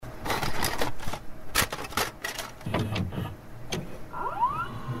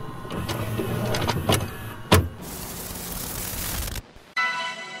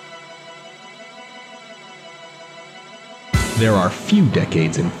There are few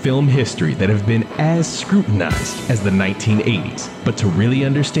decades in film history that have been as scrutinized as the 1980s. But to really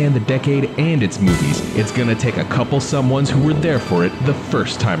understand the decade and its movies, it's gonna take a couple someones who were there for it the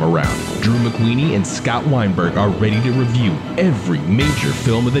first time around. Drew McWeeny and Scott Weinberg are ready to review every major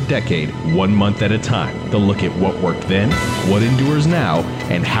film of the decade, 1 month at a time. They'll look at what worked then, what endures now,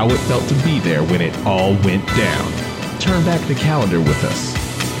 and how it felt to be there when it all went down. Turn back the calendar with us.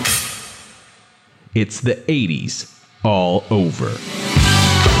 It's the 80s all over.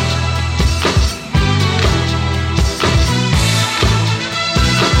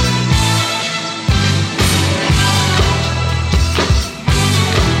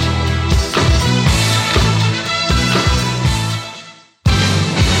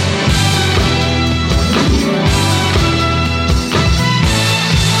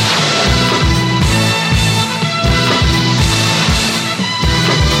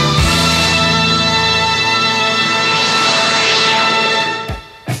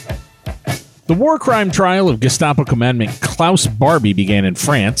 The war crime trial of Gestapo commandant Klaus Barbie began in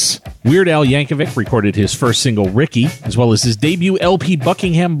France. Weird Al Yankovic recorded his first single, Ricky, as well as his debut LP,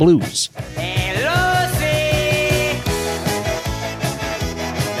 Buckingham Blues. The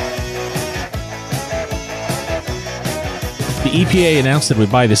EPA announced that it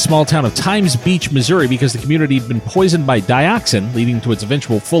would buy the small town of Times Beach, Missouri, because the community had been poisoned by dioxin, leading to its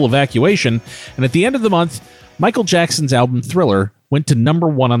eventual full evacuation. And at the end of the month, Michael Jackson's album Thriller went to number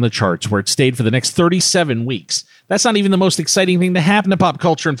 1 on the charts, where it stayed for the next 37 weeks. That's not even the most exciting thing to happen to pop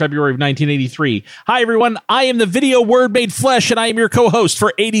culture in February of 1983. Hi, everyone. I am the video word made flesh, and I am your co-host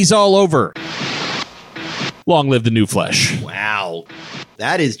for 80s All Over. Long live the new flesh. Wow.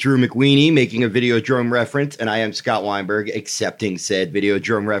 That is Drew McWeeny making a Videodrome reference, and I am Scott Weinberg accepting said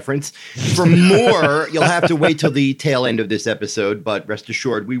Videodrome reference. For more, you'll have to wait till the tail end of this episode, but rest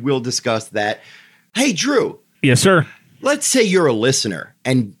assured, we will discuss that. Hey, Drew. Yes, sir. Let's say you're a listener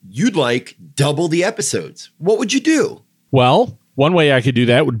and you'd like double the episodes. What would you do? Well, one way I could do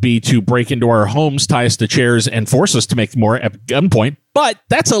that would be to break into our homes, tie us to chairs, and force us to make more at gunpoint. But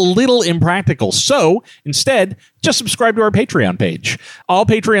that's a little impractical. So instead, just subscribe to our Patreon page. All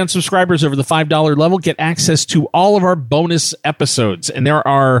Patreon subscribers over the $5 level get access to all of our bonus episodes. And there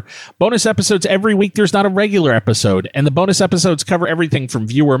are bonus episodes every week. There's not a regular episode. And the bonus episodes cover everything from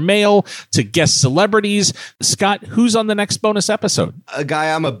viewer mail to guest celebrities. Scott, who's on the next bonus episode? A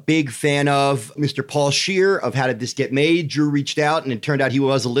guy I'm a big fan of, Mr. Paul Scheer of How Did This Get Made? Drew reached out and it turned out he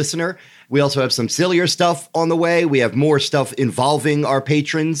was a listener. We also have some sillier stuff on the way. We have more stuff involving our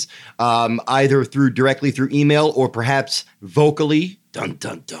patrons, either directly through email or perhaps vocally. Dun,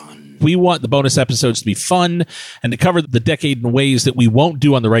 dun, dun. We want the bonus episodes to be fun and to cover the decade in ways that we won't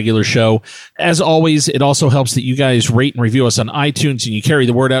do on the regular show. As always, it also helps that you guys rate and review us on iTunes and you carry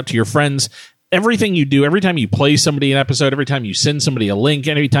the word out to your friends. Everything you do, every time you play somebody an episode, every time you send somebody a link,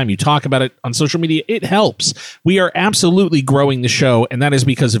 every time you talk about it on social media, it helps. We are absolutely growing the show, and that is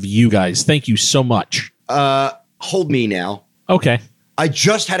because of you guys. Thank you so much. Hold me now. Okay. I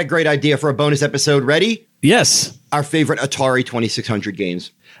just had a great idea for a bonus episode. Ready? Yes. Our favorite Atari 2600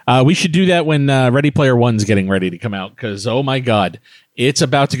 games. We should do that when Ready Player One's getting ready to come out, because, oh my God, it's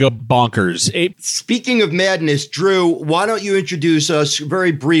about to go bonkers. Speaking of madness, Drew, why don't you introduce us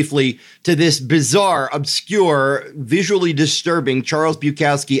very briefly to this bizarre, obscure, visually disturbing Charles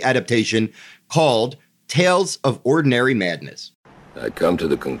Bukowski adaptation called Tales of Ordinary Madness. I'd come to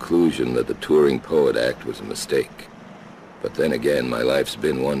the conclusion that the Touring Poet Act was a mistake. But then again, my life's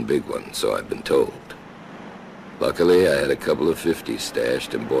been one big one, so I've been told. Luckily, I had a couple of 50s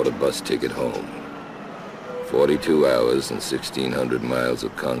stashed and bought a bus ticket home. 42 hours and 1,600 miles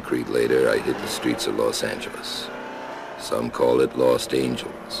of concrete later, I hit the streets of Los Angeles. Some call it Lost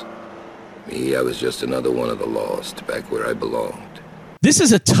Angels. Me, I was just another one of the lost, back where I belonged. This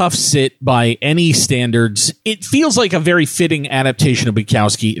is a tough sit by any standards. It feels like a very fitting adaptation of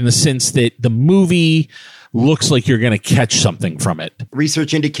Bukowski in the sense that the movie looks like you're going to catch something from it.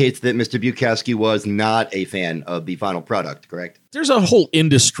 Research indicates that Mr. Bukowski was not a fan of the final product, correct? There's a whole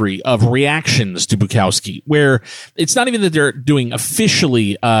industry of reactions to Bukowski where it's not even that they're doing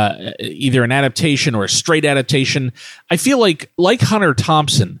officially either an adaptation or a straight adaptation. I feel like Hunter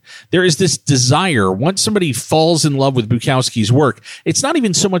Thompson, there is this desire, once somebody falls in love with Bukowski's work, it's not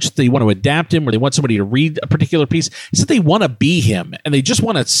even so much that they want to adapt him or they want somebody to read a particular piece. It's that they want to be him and they just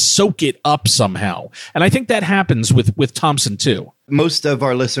want to soak it up somehow. And I think that happens with Thompson too. Most of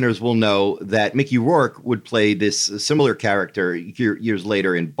our listeners will know that Mickey Rourke would play this similar character years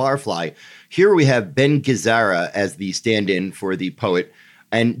later in Barfly. Here we have Ben Gazzara as the stand-in for the poet.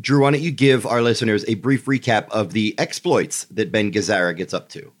 And Drew, why don't you give our listeners a brief recap of the exploits that Ben Gazzara gets up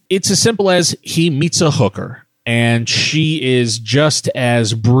to? It's as simple as he meets a hooker. And she is just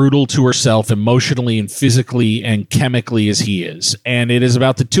as brutal to herself emotionally and physically and chemically as he is. And it is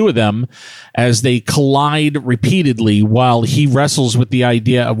about the two of them as they collide repeatedly while he wrestles with the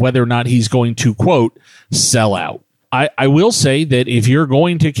idea of whether or not he's going to, quote, sell out. I will say that if you're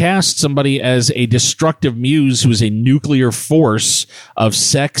going to cast somebody as a destructive muse who's a nuclear force of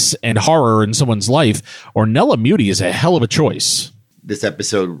sex and horror in someone's life, Ornella Muti is a hell of a choice. This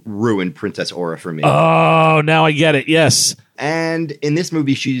episode ruined Princess Aura for me. Oh, now I get it. Yes. And in this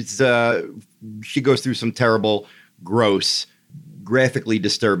movie, she goes through some terrible, gross, graphically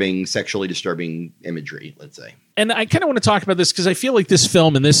disturbing, sexually disturbing imagery, let's say. And I kind of want to talk about this because I feel like this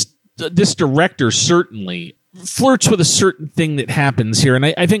film and this director certainly flirts with a certain thing that happens here. And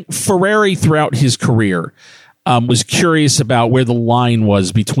I think Ferrari throughout his career was curious about where the line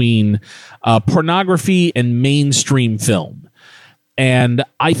was between pornography and mainstream film. And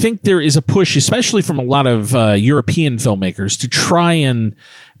I think there is a push, especially from a lot of European filmmakers, to try and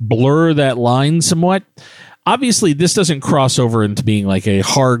blur that line somewhat. Obviously, this doesn't cross over into being like a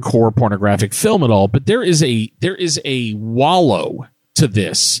hardcore pornographic film at all, but there is a wallow to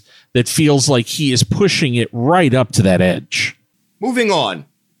this that feels like he is pushing it right up to that edge. Moving on.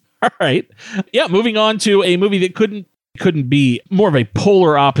 All right. Yeah, moving on to a movie that couldn't be more of a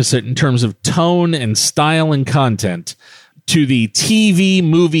polar opposite in terms of tone and style and content to the TV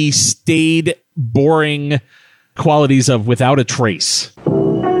movie staid, boring qualities of Without a Trace.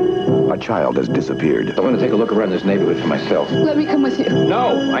 A child has disappeared. I want to take a look around this neighborhood for myself. Let me come with you.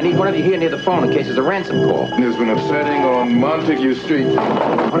 No, I need one of you here near the phone in case there's a ransom call. There's been a sighting on Montague Street.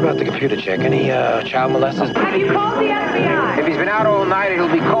 What about the computer check? Any child molesters? Have you called the FBI? If he's been out all night, it'll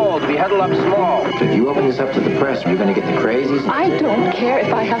be cold. Be huddled up small. If you open this up to the press, you're going to get the crazies. I don't care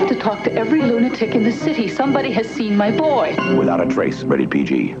if I have to talk to every lunatic in the city. Somebody has seen my boy. Without a Trace, rated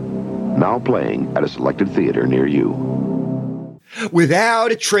PG. Now playing at a selected theater near you.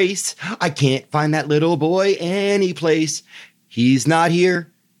 Without a trace, I can't find that little boy any place. He's not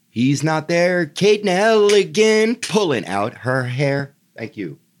here. He's not there. Kate Nelligan pulling out her hair. Thank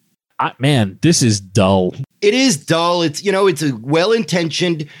you. Man, this is dull. It is dull. It's, it's a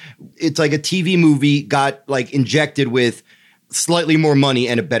well-intentioned, it's like a TV movie got like injected with slightly more money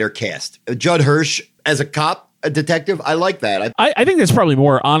and a better cast. Judd Hirsch as a cop, a detective. I like that. I think that's probably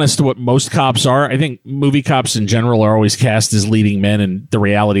more honest to what most cops are. I think movie cops in general are always cast as leading men, and the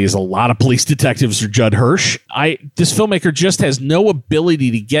reality is a lot of police detectives are Judd Hirsch. This filmmaker just has no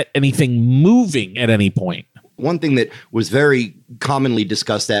ability to get anything moving at any point. One thing that was very commonly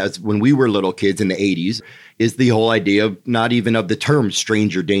discussed as when we were little kids in the 80s is the whole idea of not even of the term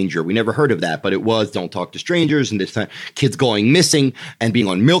stranger danger. We never heard of that, but it was don't talk to strangers, and this time kids going missing and being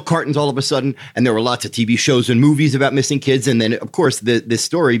on milk cartons all of a sudden. And there were lots of TV shows and movies about missing kids. And then, of course, this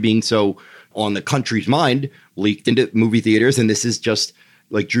story being so on the country's mind leaked into movie theaters. And this is just,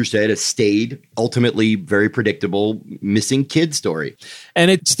 like Drew said, a staid, ultimately very predictable missing kid story. And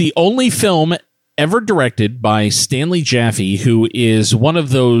it's the only film ever directed by Stanley Jaffe, who is one of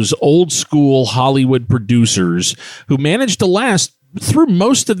those old school Hollywood producers who managed to last through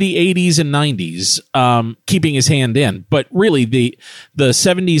most of the 80s and 90s, keeping his hand in. But really, the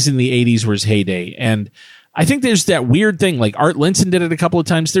 70s and the 80s were his heyday. And I think there's that weird thing, like Art Linson did it a couple of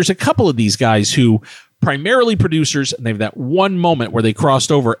times. There's a couple of these guys who primarily producers, and they have that one moment where they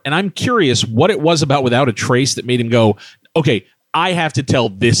crossed over. And I'm curious what it was about Without a Trace that made him go, okay, I have to tell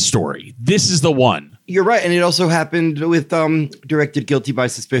this story. This is the one. You're right. And it also happened with directed Guilty by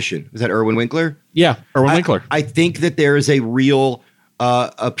Suspicion. Was that Irwin Winkler? Yeah, Irwin Winkler. I think that there is a real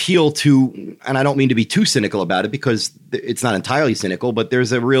appeal to, and I don't mean to be too cynical about it because it's not entirely cynical, but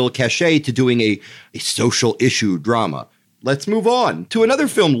there's a real cachet to doing a social issue drama. Let's move on to another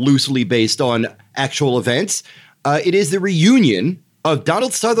film loosely based on actual events. It is the reunion of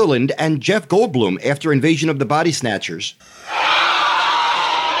Donald Sutherland and Jeff Goldblum after Invasion of the Body Snatchers.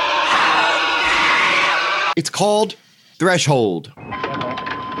 It's called Threshold.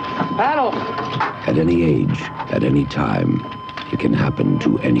 Battle! At any age, at any time, it can happen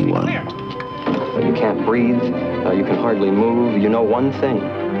to anyone. You can't breathe. You can hardly move. You know one thing.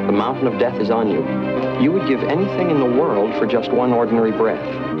 The mountain of death is on you. You would give anything in the world for just one ordinary breath.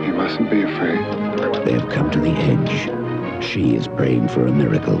 You mustn't be afraid. They have come to the edge. She is praying for a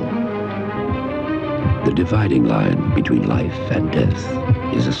miracle. The dividing line between life and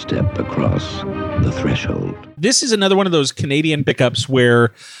death is a step across the threshold. This is another one of those Canadian pickups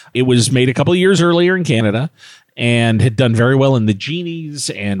where it was made a couple of years earlier in Canada and had done very well in the Genies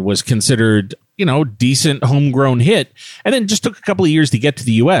and was considered, decent homegrown hit, and then just took a couple of years to get to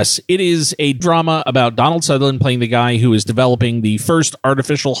the U.S. It is a drama about Donald Sutherland playing the guy who is developing the first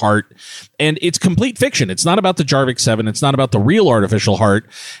artificial heart, and it's complete fiction. It's not about the Jarvik 7. It's not about the real artificial heart.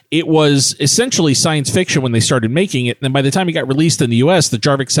 It was essentially science fiction when they started making it, and then by the time it got released in the U.S., the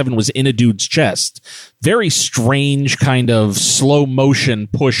Jarvik 7 was in a dude's chest. Very strange kind of slow motion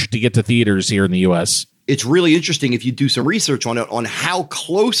push to get to theaters here in the U.S. It's really interesting if you do some research on it, on how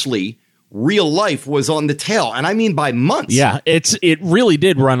closely real life was on the tail. And I mean by months. Yeah, it really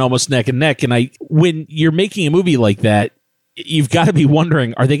did run almost neck and neck. And when you're making a movie like that, you've got to be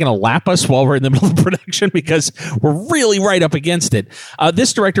wondering, are they going to lap us while we're in the middle of production? Because we're really right up against it.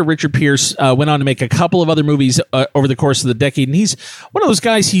 This director, Richard Pierce, went on to make a couple of other movies over the course of the decade. And he's one of those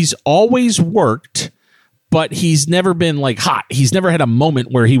guys, he's always worked, but he's never been like hot. He's never had a moment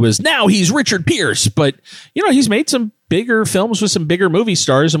where now he's Richard Pierce. But, he's made some bigger films with some bigger movie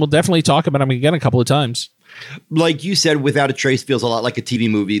stars, and we'll definitely talk about him again a couple of times. Like you said, Without a Trace feels a lot like a TV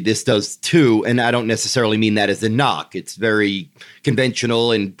movie. This does too, and I don't necessarily mean that as a knock. It's very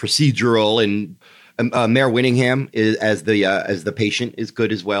conventional and procedural, and Mayor Winningham as the patient is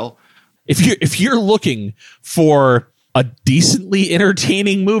good as well. If you're looking for a decently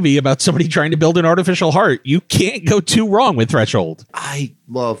entertaining movie about somebody trying to build an artificial heart, you can't go too wrong with Threshold. I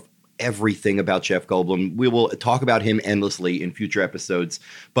love everything about Jeff Goldblum. We will talk about him endlessly in future episodes.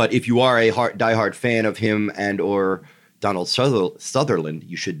 But if you are a diehard fan of him and or Donald Sutherland,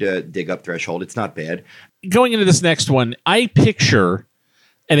 you should dig up Threshold. It's not bad. Going into this next one, I picture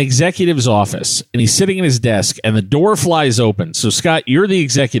an executive's office, and he's sitting at his desk, and the door flies open. So, Scott, you're the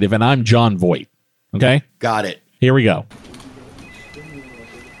executive, and I'm John Voight. Okay? Got it. Here we go.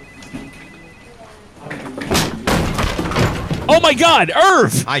 Oh my God,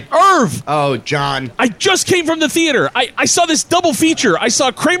 Irv! Irv! Oh, John. I just came from the theater. I saw this double feature. I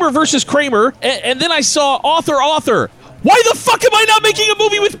saw Kramer versus Kramer, and then I saw Author. Why the fuck am I not making a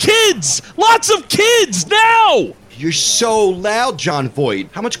movie with kids? Lots of kids now! You're so loud, John Voight.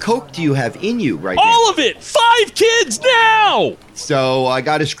 How much coke do you have in you right now? All of it! 5 kids now! So I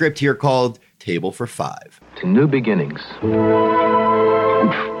got a script here called Table for 5. To new beginnings.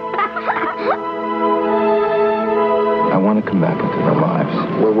 I want to come back into their lives.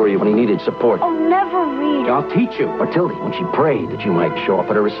 Where were you when he needed support? I'll never read. I'll teach you. Matilda, when she prayed that you might show up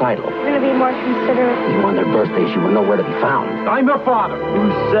at a recital. I'm going to be more considerate. Even on their birthdays, you were nowhere to be found. I'm your father.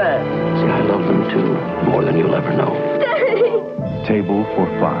 You said. See, I love them too, more than you'll ever know. Table for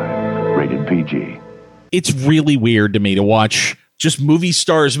 5, rated PG. It's really weird to me to watch just movie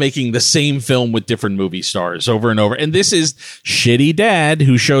stars making the same film with different movie stars over and over. And this is shitty dad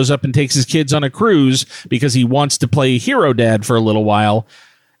who shows up and takes his kids on a cruise because he wants to play hero dad for a little while.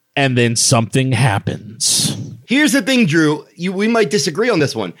 And then something happens. Here's the thing, Drew. We might disagree on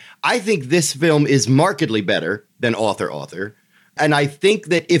this one. I think this film is markedly better than Author. And I think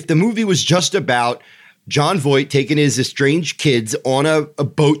that if the movie was just about John Voight taking his estranged kids on a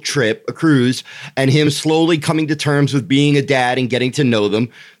boat trip, a cruise, and him slowly coming to terms with being a dad and getting to know them,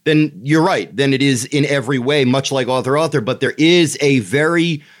 then you're right. Then it is in every way much like Author, but there is a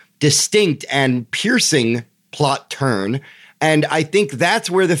very distinct and piercing plot turn. And I think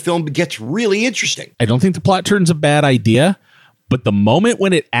that's where the film gets really interesting. I don't think the plot turn's a bad idea, but the moment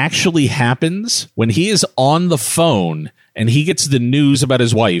when it actually happens, when he is on the phone and he gets the news about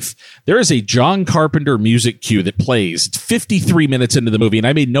his wife, there is a John Carpenter music cue that plays. It's 53 minutes into the movie, and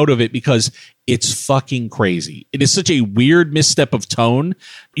I made note of it because it's fucking crazy. It is such a weird misstep of tone.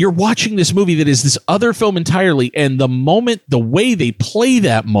 You're watching this movie that is this other film entirely, and the way they play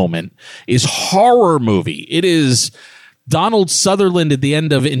that moment is horror movie. It is Donald Sutherland at the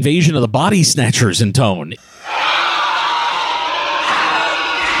end of Invasion of the Body Snatchers in tone.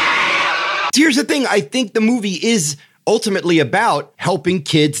 Here's the thing. I think the movie is ultimately about helping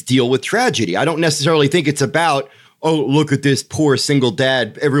kids deal with tragedy. I don't necessarily think it's about, oh, look at this poor single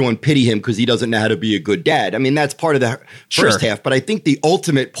dad. Everyone pity him because he doesn't know how to be a good dad. I mean, that's part of the first half. But I think the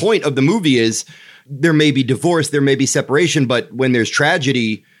ultimate point of the movie is there may be divorce, there may be separation, but when there's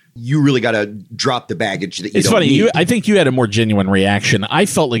tragedy, you really got to drop the baggage that you it's don't funny. need. I think you had a more genuine reaction. I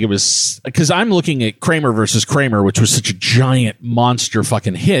felt like it was because I'm looking at Kramer versus Kramer, which was such a giant monster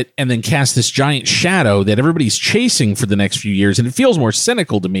fucking hit, and then cast this giant shadow that everybody's chasing for the next few years. And it feels more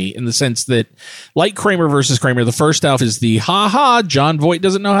cynical to me in the sense that, like Kramer versus Kramer, the first half is the John Voight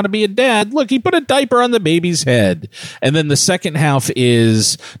doesn't know how to be a dad. Look, he put a diaper on the baby's head. And then the second half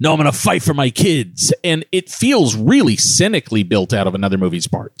is, no, I'm going to fight for my kids. And it feels really cynically built out of another movie's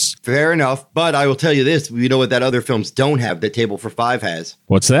parts. Fair enough, but I will tell you this. You know what that other films don't have that Table for 5 has?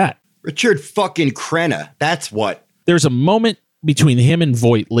 What's that? Richard fucking Crenna. That's what. There's a moment between him and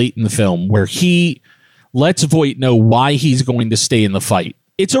Voight late in the film where he lets Voight know why he's going to stay in the fight.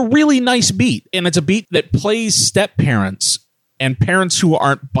 It's a really nice beat, and it's a beat that plays step-parents and parents who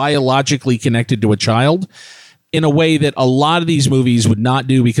aren't biologically connected to a child in a way that a lot of these movies would not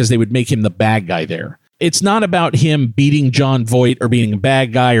do because they would make him the bad guy there. It's not about him beating Jon Voight or being a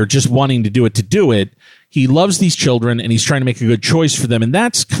bad guy or just wanting to do it. He loves these children, and he's trying to make a good choice for them, and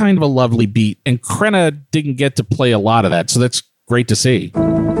that's kind of a lovely beat. And Crenna didn't get to play a lot of that, so that's great to see.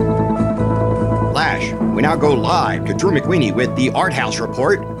 Flash, we now go live to Drew McWeeny with the Art House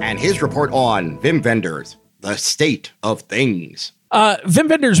Report and his report on Wim Wenders, the state of things. Wim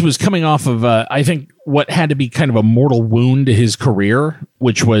Wenders was coming off of, I think, what had to be kind of a mortal wound to his career,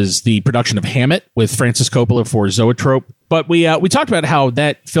 which was the production of Hammett with Francis Coppola for Zoetrope. But we talked about how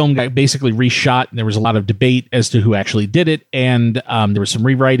that film got basically reshot, and there was a lot of debate as to who actually did it, and there was some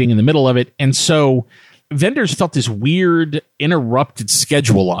rewriting in the middle of it. And so Wenders felt this weird interrupted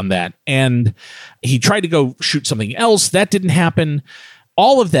schedule on that, and he tried to go shoot something else. That didn't happen.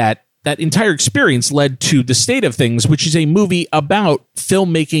 All of that entire experience led to The State of Things, which is a movie about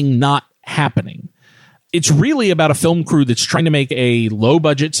filmmaking not happening. It's really about a film crew that's trying to make a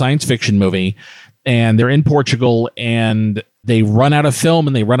low-budget science fiction movie, and they're in Portugal, and they run out of film,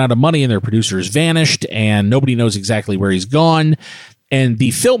 and they run out of money, and their producer's vanished, and nobody knows exactly where he's gone. And the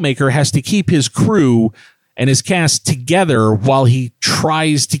filmmaker has to keep his crew and his cast together while he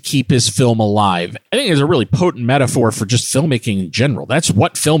tries to keep his film alive. I think it's a really potent metaphor for just filmmaking in general. That's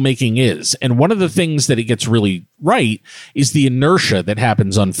what filmmaking is. And one of the things that it gets really right is the inertia that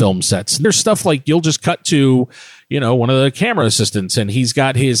happens on film sets. There's stuff like you'll just cut to, one of the camera assistants, and he's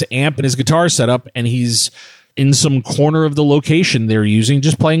got his amp and his guitar set up, and he's in some corner of the location they're using,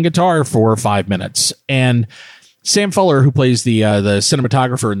 just playing guitar for 5 minutes. And Sam Fuller, who plays the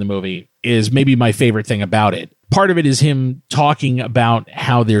cinematographer in the movie, is maybe my favorite thing about it. Part of it is him talking about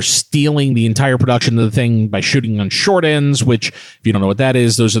how they're stealing the entire production of the thing by shooting on short ends, which, if you don't know what that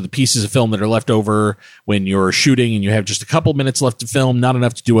is, those are the pieces of film that are left over when you're shooting and you have just a couple minutes left to film, not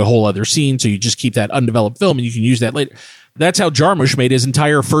enough to do a whole other scene, so you just keep that undeveloped film and you can use that later. That's how Jarmusch made his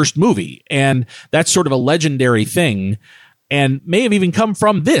entire first movie, and that's sort of a legendary thing. And may have even come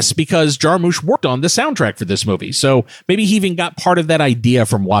from this because Jarmusch worked on the soundtrack for this movie. So maybe he even got part of that idea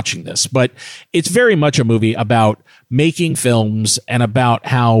from watching this. But it's very much a movie about making films and about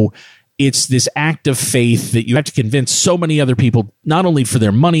how it's this act of faith that you have to convince so many other people, not only for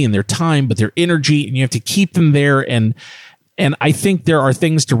their money and their time, but their energy, and you have to keep them there. And I think there are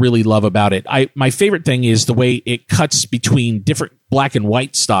things to really love about it. My favorite thing is the way it cuts between different black and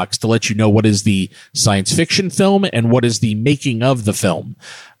white stocks to let you know what is the science fiction film and what is the making of the film.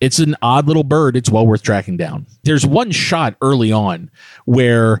 It's an odd little bird. It's well worth tracking down. There's one shot early on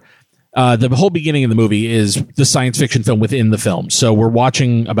where the whole beginning of the movie is the science fiction film within the film. So we're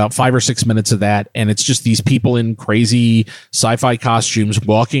watching about 5 or 6 minutes of that, and it's just these people in crazy sci-fi costumes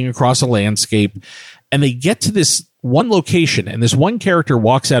walking across a landscape, and they get to this one location, and this one character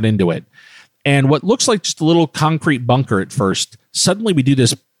walks out into it, and what looks like just a little concrete bunker at first, suddenly we do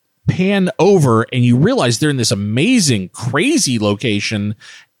this pan over, and you realize they're in this amazing, crazy location,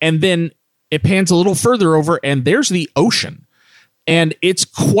 and then it pans a little further over, and there's the ocean. And it's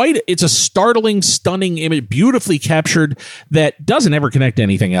a startling, stunning image, beautifully captured, that doesn't ever connect to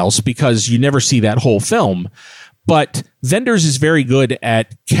anything else because you never see that whole film. But Wenders is very good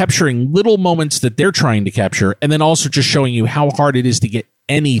at capturing little moments that they're trying to capture, and then also just showing you how hard it is to get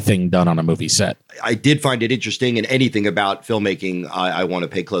anything done on a movie set. I did find it interesting, and anything about filmmaking I want to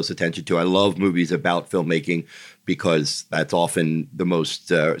pay close attention to. I love movies about filmmaking because that's often the most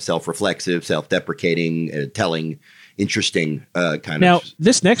self-reflexive, self-deprecating, telling, interesting kind of. Now,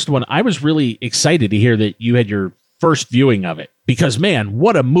 this next one, I was really excited to hear that you had your first viewing of it because, man,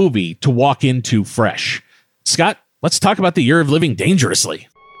 what a movie to walk into fresh. Scott, let's talk about The Year of Living Dangerously.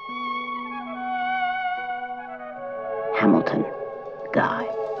 Hamilton, Guy.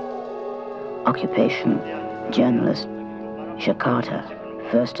 Occupation, journalist. Jakarta,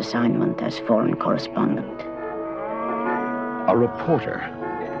 first assignment as foreign correspondent. A reporter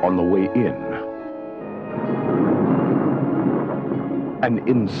on the way in. An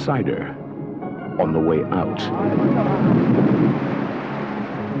insider on the way out.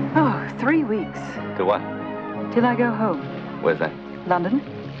 Oh, 3 weeks. To what? Till I go home. Where's that? London.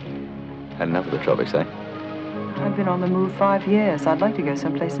 Had enough of the tropics, eh? I've been on the move 5 years. I'd like to go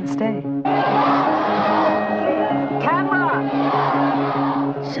someplace and stay. Camera!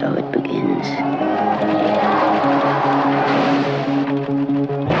 So it begins.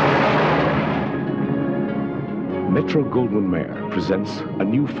 Metro-Goldwyn-Mayer presents a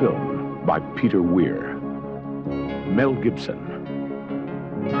new film by Peter Weir. Mel Gibson,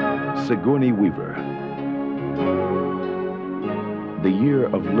 Sigourney Weaver. The Year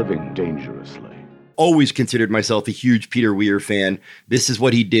of Living Dangerously. Always considered myself a huge Peter Weir fan. This is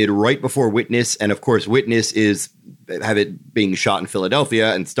what he did right before Witness. And of course, Witness have it being shot in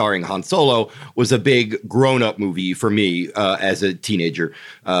Philadelphia and starring Han Solo, was a big grown-up movie for me as a teenager.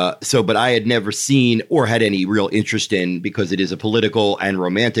 But I had never seen or had any real interest in, because it is a political and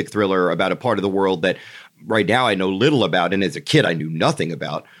romantic thriller about a part of the world that right now I know little about. And as a kid, I knew nothing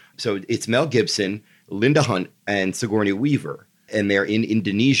about. So it's Mel Gibson, Linda Hunt, and Sigourney Weaver. And they're in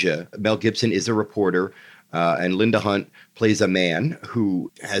Indonesia. Mel Gibson is a reporter, and Linda Hunt plays a man who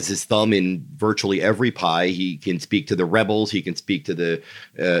has his thumb in virtually every pie. He can speak to the rebels. He can speak to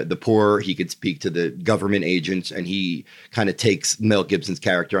the poor. He can speak to the government agents. And he kind of takes Mel Gibson's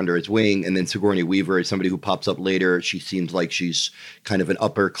character under his wing. And then Sigourney Weaver is somebody who pops up later. She seems like she's kind of an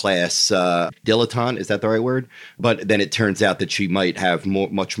upper class dilettante. Is that the right word? But then it turns out that she might have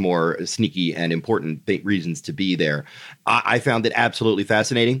much more sneaky and important reasons to be there. I found it absolutely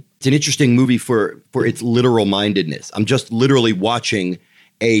fascinating. It's an interesting movie for its literal mindedness. I'm just literally watching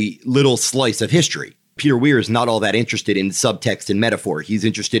a little slice of history. Peter Weir is not all that interested in subtext and metaphor. He's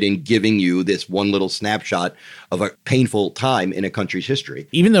interested in giving you this one little snapshot of a painful time in a country's history.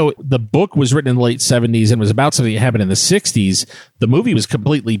 Even though the book was written in the late 70s and was about something that happened in the 60s, the movie was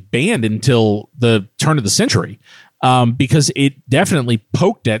completely banned until the turn of the century. Because it definitely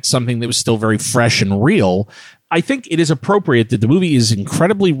poked at something that was still very fresh and real. I think it is appropriate that the movie is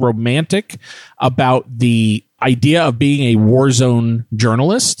incredibly romantic about the idea of being a war zone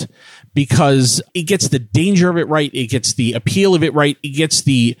journalist, because it gets the danger of it right. It gets the appeal of it right. It gets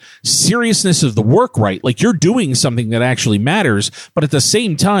the seriousness of the work right. Like, you're doing something that actually matters, but at the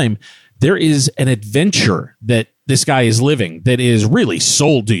same time, there is an adventure that this guy is living that is really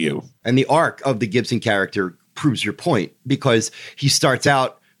sold to you. And the arc of the Gibson character proves your point, because he starts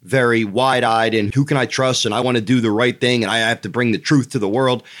out very wide-eyed and who can I trust, and I want to do the right thing, and I have to bring the truth to the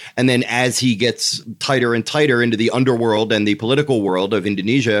world. And then as he gets tighter and tighter into the underworld and the political world of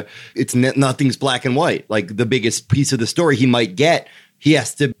Indonesia, it's nothing's black and white. Like, the biggest piece of the story he might get, he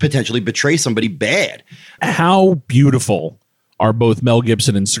has to potentially betray somebody bad. How beautiful are both Mel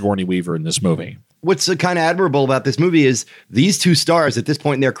Gibson and Sigourney Weaver in this movie? What's kind of admirable about this movie is these two stars at this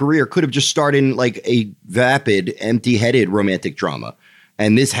point in their career could have just starred in like a vapid, empty-headed romantic drama.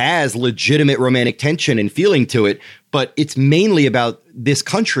 And this has legitimate romantic tension and feeling to it, but it's mainly about this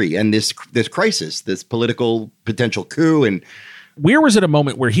country and this crisis, this political potential coup. And Weir was at a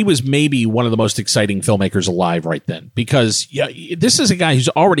moment where he was maybe one of the most exciting filmmakers alive right then, because this is a guy who's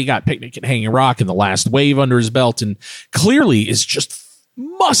already got Picnic at Hanging Rock and The Last Wave under his belt, and clearly is just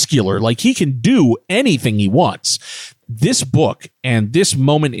muscular. Like, he can do anything he wants. This book and this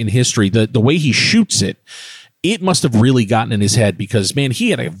moment in history, the way he shoots it, it must have really gotten in his head, because, man,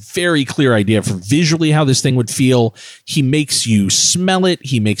 he had a very clear idea for visually how this thing would feel. He makes you smell it.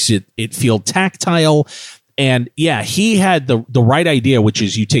 He makes it feel tactile. And yeah, he had the right idea, which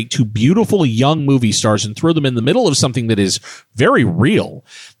is you take two beautiful young movie stars and throw them in the middle of something that is very real.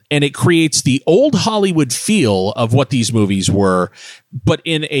 And it creates the old Hollywood feel of what these movies were, but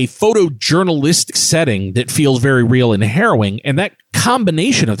in a photojournalistic setting that feels very real and harrowing. And that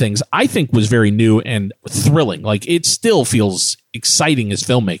combination of things, I think, was very new and thrilling. Like, it still feels exciting as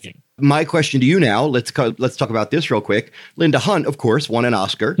filmmaking. My question to you now, let's talk about this real quick. Linda Hunt, of course, won an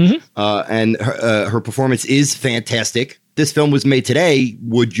Oscar, and her performance is fantastic. This film was made today.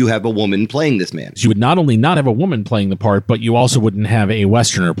 Would you have a woman playing this man? You would not only not have a woman playing the part, but you also wouldn't have a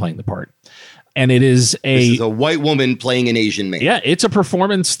Westerner playing the part. And it is this is a white woman playing an Asian man. Yeah, it's a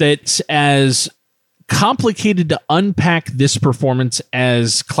performance that's as complicated to unpack this performance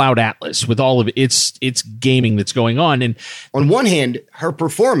as Cloud Atlas, with all of its gaming that's going on. And on one hand, her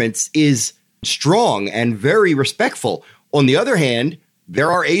performance is strong and very respectful. On the other hand,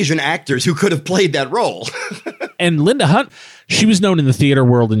 there are Asian actors who could have played that role. And Linda Hunt, she was known in the theater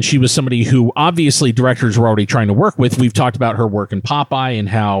world, and she was somebody who obviously directors were already trying to work with. We've talked about her work in Popeye and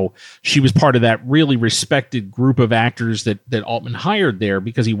how she was part of that really respected group of actors that Altman hired there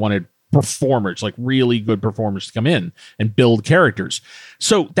because he wanted performers, like really good performers, to come in and build characters.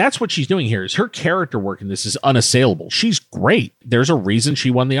 So that's what she's doing here. Is her character work in this is unassailable. She's great. There's a reason she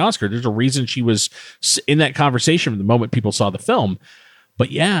won the Oscar. There's a reason she was in that conversation from the moment people saw the film. But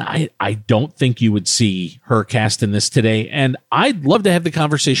yeah, I don't think you would see her cast in this today. And I'd love to have the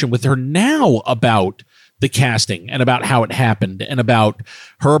conversation with her now about the casting and about how it happened and about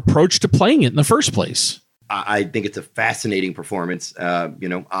her approach to playing it in the first place. I think it's a fascinating performance.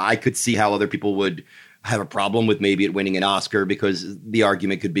 I could see how other people would have a problem with maybe it winning an Oscar, because the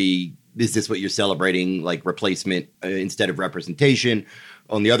argument could be, is this what you're celebrating, like replacement instead of representation?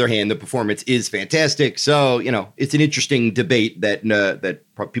 On the other hand, the performance is fantastic. So, it's an interesting debate that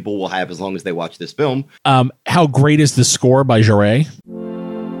people will have as long as they watch this film. How great is the score by Jarre?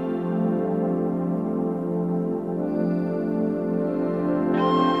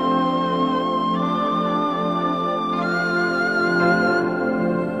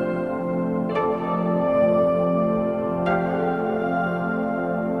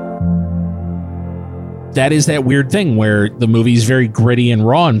 That is that weird thing where the movie's very gritty and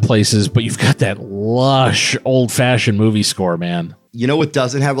raw in places, but you've got that lush, old-fashioned movie score, man. You know what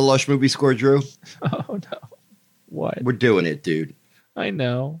doesn't have a lush movie score, Drew? Oh, no. What? We're doing it, dude. I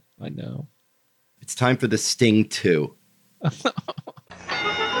know. It's time for The Sting 2.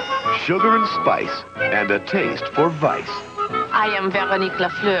 Sugar and spice, and a taste for vice. I am Veronique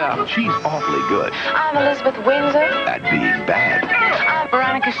Lafleur. She's awfully good I'm Elizabeth Windsor. at being bad. I'm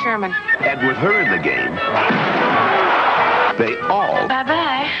Veronica Sherman. And with her in the game, they all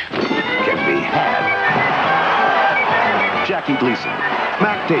Bye-bye. can be had. Jackie Gleason,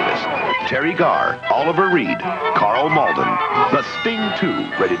 Mac Davis, Terry Garr, Oliver Reed, Carl Malden. The Sting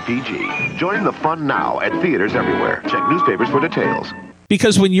 2, rated PG. Join the fun now at theaters everywhere. Check newspapers for details.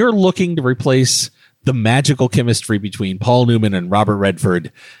 Because when you're looking to replace the magical chemistry between Paul Newman and Robert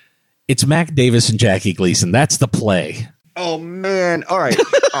Redford, it's Mac Davis and Jackie Gleason. That's the play. Oh man! All right,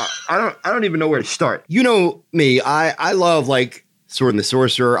 I don't even know where to start. You know me, I love like Sword and the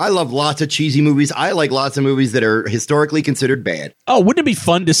Sorcerer. I love lots of cheesy movies. I like lots of movies that are historically considered bad. Oh, wouldn't it be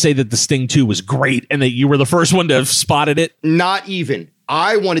fun to say that The Sting 2 was great and that you were the first one to have spotted it? Not even.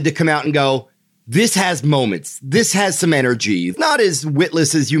 I wanted to come out and go, this has moments. This has some energy. Not as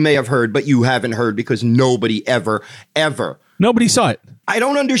witless as you may have heard, but you haven't heard because nobody ever. Nobody saw it. I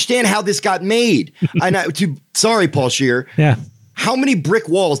don't understand how this got made. Sorry, Paul Scheer. Yeah. How many brick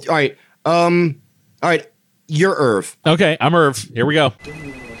walls? All right. You're Irv. Okay, I'm Irv. Here we go.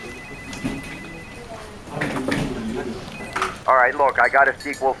 All right, look, I got a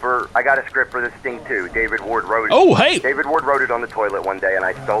script for The Sting 2. David Ward wrote it. Oh, hey. David Ward wrote it on the toilet one day, and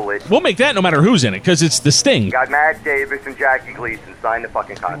I stole it. We'll make that no matter who's in it, because it's The Sting. Got Mac Davis and Jackie Gleason sign the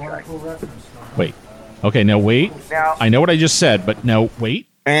fucking contract. Wait. Okay, now wait. Now, I know what I just said, but no, wait.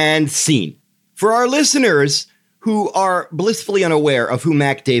 And scene. For our listeners who are blissfully unaware of who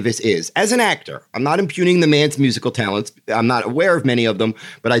Mac Davis is, as an actor, I'm not impugning the man's musical talents. I'm not aware of many of them,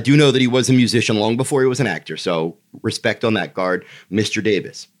 but I do know that he was a musician long before he was an actor. So respect on that guard, Mr.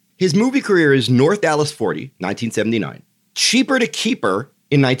 Davis. His movie career is North Dallas 40, 1979, Cheaper to Keeper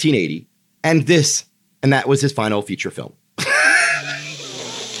in 1980, and that was his final feature film.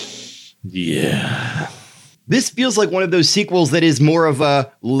 Yeah. This feels like one of those sequels that is more of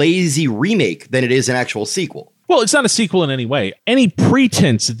a lazy remake than it is an actual sequel. Well, it's not a sequel in any way. Any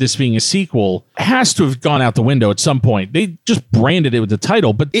pretense of this being a sequel has to have gone out the window at some point. They just branded it with the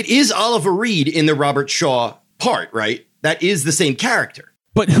title, but it is Oliver Reed in the Robert Shaw part, right? That is the same character.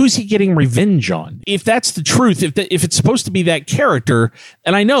 But who's he getting revenge on? If that's the truth, if it's supposed to be that character,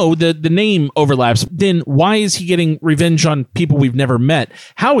 and I know the name overlaps, then why is he getting revenge on people we've never met?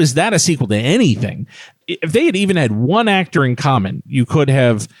 How is that a sequel to anything? If they had even had one actor in common, you could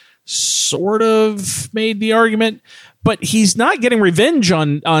have sort of made the argument, but he's not getting revenge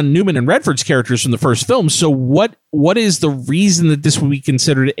on Newman and Redford's characters from the first film. So what is the reason that this would be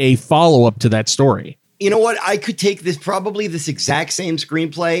considered a follow-up to that story? You know what? I could take this exact same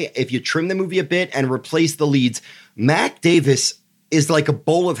screenplay if you trim the movie a bit and replace the leads. Mac Davis is like a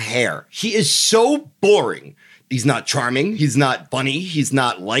bowl of hair. He is so boring. He's not charming. He's not funny. He's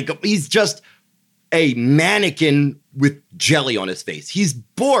not likable. He's just a mannequin with jelly on his face. He's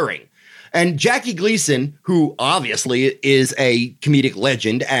boring. And Jackie Gleason, who obviously is a comedic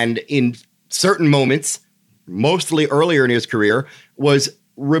legend and in certain moments, mostly earlier in his career, was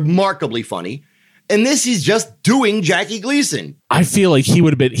remarkably funny. And this is just doing Jackie Gleason. I feel like he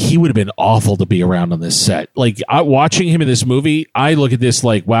would have been awful to be around on this set. Like watching him in this movie, I look at this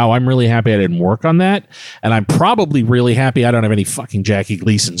like, wow, I'm really happy I didn't work on that. And I'm probably really happy I don't have any fucking Jackie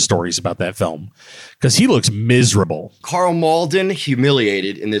Gleason stories about that film because he looks miserable. Carl Malden,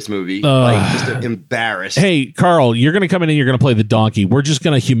 humiliated in this movie. Just embarrassed. Hey, Carl, you're going to come in and you're going to play the donkey. We're just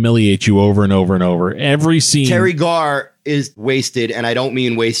going to humiliate you over and over and over. Every scene. Terry Garr is wasted, and I don't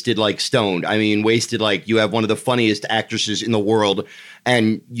mean wasted like stoned. I mean wasted like you have one of the funniest actresses in the world,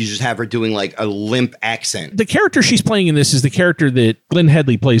 and you just have her doing like a limp accent. The character she's playing in this is the character that Glenn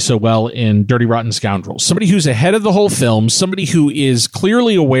Headley plays so well in Dirty Rotten Scoundrels. Somebody who's ahead of the whole film, somebody who is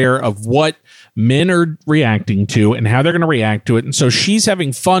clearly aware of what men are reacting to and how they're going to react to it. And so she's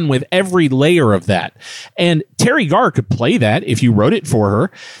having fun with every layer of that. And Terry Garr could play that if you wrote it for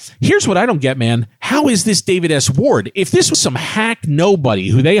her. Here's what I don't get, man. How is this David S. Ward? If if this was some hack nobody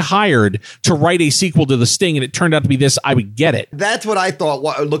who they hired to write a sequel to The Sting and it turned out to be this, I would get it. That's what I thought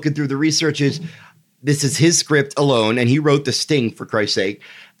looking through the research is this is his script alone, and he wrote The Sting, for Christ's sake.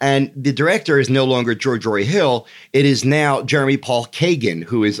 And the director is no longer George Roy Hill. It is now Jeremy Paul Kagan,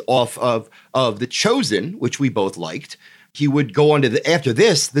 who is off of The Chosen, which we both liked. He would go on to, after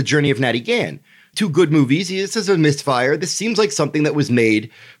this, The Journey of Natty Gann. 2 good movies. This is a misfire. This seems like something that was made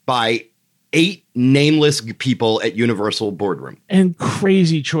by 8 nameless people at Universal Boardroom. And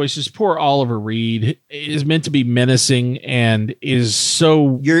crazy choices. Poor Oliver Reed is meant to be menacing and is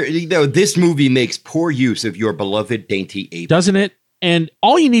so... this movie makes poor use of your beloved dainty ape. Doesn't it? And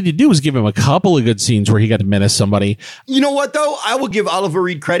all you need to do is give him a couple of good scenes where he got to menace somebody. You know what, though? I will give Oliver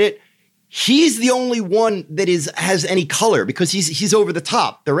Reed credit. He's the only one that has any color because he's over the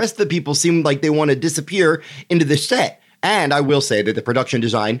top. The rest of the people seem like they want to disappear into the set. And I will say that the production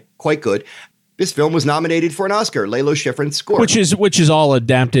design, quite good. This film was nominated for an Oscar, Lalo Schifrin's score. Which is all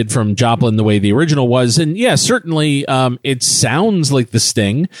adapted from Joplin the way the original was. And yeah, certainly it sounds like The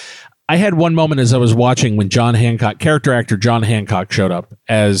Sting. I had one moment as I was watching when character actor John Hancock showed up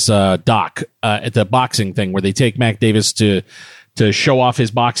as Doc at the boxing thing where they take Mac Davis to show off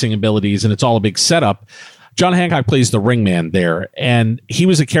his boxing abilities, and it's all a big setup. John Hancock plays the ring man there, and he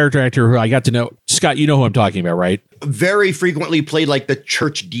was a character actor who I got to know. Scott, you know who I'm talking about, right? Very frequently played like the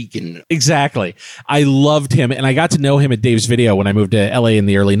church deacon. Exactly. I loved him, and I got to know him at Dave's Video when I moved to LA in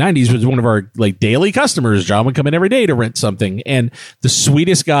the early 90s. He was one of our daily customers. John would come in every day to rent something, and the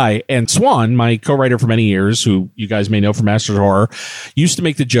sweetest guy. And Swan, my co-writer for many years, who you guys may know from Masters of Horror, used to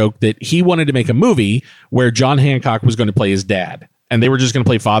make the joke that he wanted to make a movie where John Hancock was going to play his dad, and they were just going to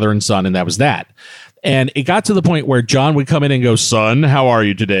play father and son, and that was that. And it got to the point where John would come in and go, "Son, how are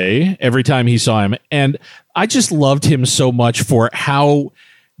you today?" every time he saw him. And I just loved him so much for how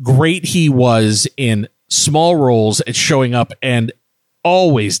great he was in small roles at showing up and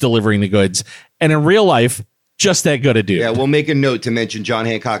always delivering the goods. And in real life, just that good a dude. Yeah, we'll make a note to mention John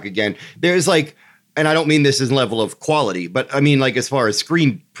Hancock again. There's and I don't mean this as level of quality, but I mean as far as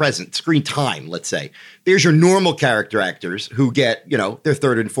screen time, let's say. There's your normal character actors who get, their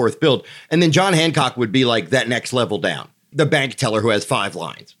third and fourth build. And then John Hancock would be that next level down. The bank teller who has 5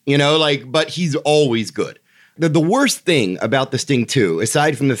 lines, but he's always good. The worst thing about The Sting 2,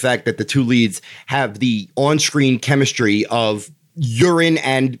 aside from the fact that the 2 leads have the on-screen chemistry of urine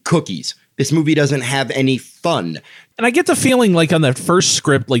and cookies, this movie doesn't have any fun. And I get the feeling on that first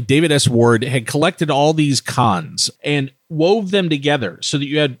script, David S. Ward had collected all these cons and wove them together so that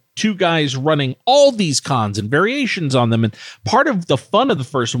you had 2 guys running all these cons and variations on them. And part of the fun of the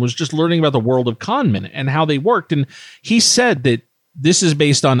first one was just learning about the world of con men and how they worked. And he said that this is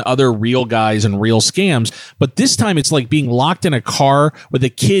based on other real guys and real scams, but this time it's like being locked in a car with a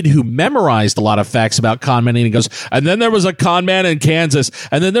kid who memorized a lot of facts about con men, and he goes, and then there was a con man in Kansas,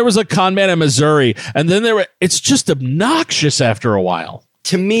 and then there was a con man in Missouri, and then it's just obnoxious after a while.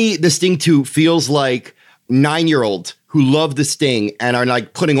 To me, The Sting 2 feels like 9-year-olds who love The Sting and are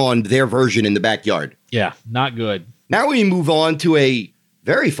putting on their version in the backyard. Yeah, not good. Now we move on to a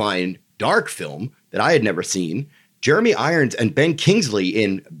very fine, dark film that I had never seen. Jeremy Irons and Ben Kingsley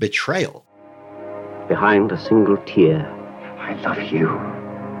in Betrayal. Behind a single tear, I love you,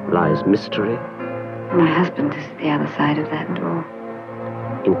 lies mystery. My husband is the other side of that door.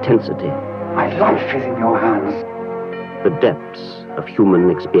 Intensity. My life is in your hands. The depths of human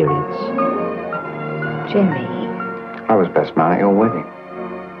experience. Jerry. I was best man at your wedding.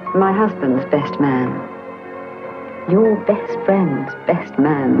 My husband's best man. Your best friend's best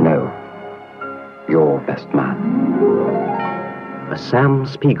man. No. Your best man. A Sam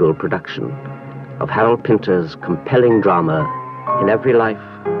Spiegel production of Harold Pinter's compelling drama, In Every Life,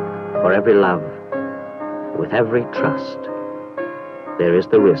 For Every Love, With Every Trust, There is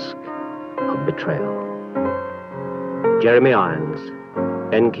the Risk of Betrayal. Jeremy Irons,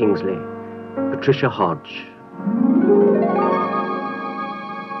 Ben Kingsley, Patricia Hodge.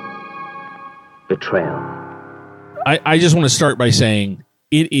 Betrayal. I just want to start by saying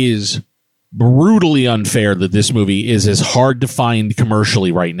it is brutally unfair that this movie is as hard to find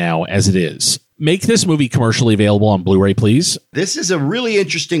commercially right now as it is. Make this movie commercially available on Blu-ray, please. This is a really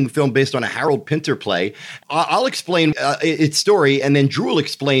interesting film based on a Harold Pinter play. I'll explain its story, and then Drew will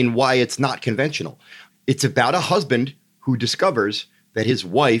explain why it's not conventional. It's about a husband who discovers that his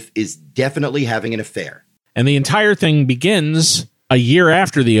wife is definitely having an affair. And the entire thing begins a year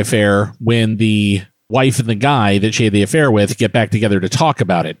after the affair when the wife and the guy that she had the affair with get back together to talk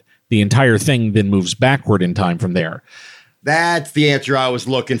about it. The entire thing then moves backward in time from there. That's the answer I was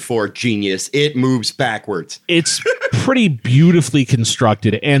looking for. Genius. It moves backwards. It's pretty beautifully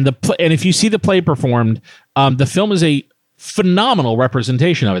constructed, and if you see the play performed, the film is a phenomenal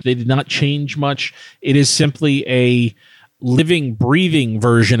representation of it. They did not change much. It is simply a living, breathing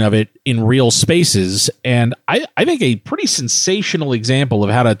version of it in real spaces, and I think a pretty sensational example of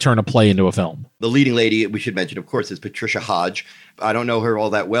how to turn a play into a film. The leading lady, we should mention, of course, is Patricia Hodge. I don't know her all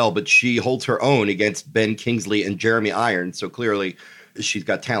that well, but she holds her own against Ben Kingsley and Jeremy Irons, so clearly she's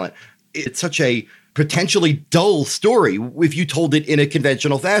got talent. It's such a potentially dull story if you told it in a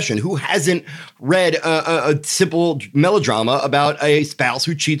conventional fashion. Who hasn't read a simple melodrama about a spouse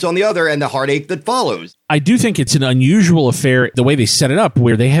who cheats on the other and the heartache that follows? I do think it's an unusual affair, the way they set it up,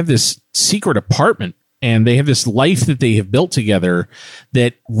 where they have this secret apartment and they have this life that they have built together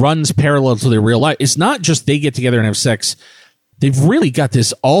that runs parallel to their real life. It's not just they get together and have sex. They've really got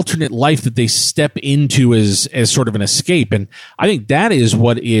this alternate life that they step into as sort of an escape. And I think that is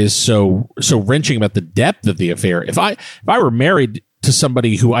what is so wrenching about the depth of the affair. If I were married to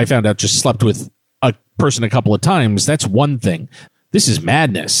somebody who I found out just slept with a person a couple of times, that's one thing. This is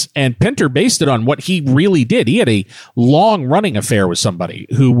madness. And Pinter based it on what he really did. He had a long-running affair with somebody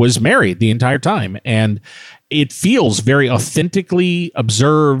who was married the entire time. And it feels very authentically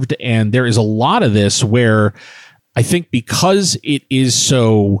observed. And there is a lot of this where I think because it is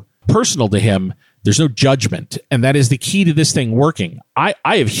so personal to him, there's no judgment. And that is the key to this thing working. I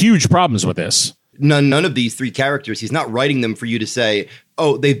have huge problems with this. None of these three characters, he's not writing them for you to say,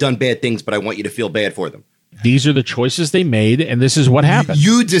 oh, they've done bad things, but I want you to feel bad for them. These are the choices they made, and this is what happened.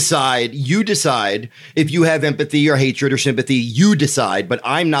 You decide if you have empathy or hatred or sympathy, you decide, but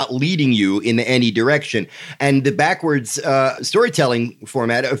I'm not leading you in any direction. And the backwards storytelling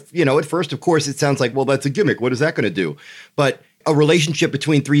format, at first, of course, it sounds like, well, that's a gimmick. What is that going to do? But a relationship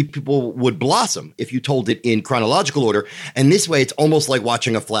between three people would blossom if you told it in chronological order. And this way, it's almost like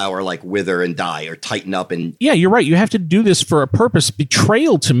watching a flower like wither and die or tighten up. And yeah, you're right. You have to do this for a purpose.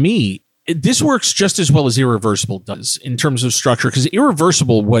 Betrayal, to me, this works just as well as Irreversible does in terms of structure, because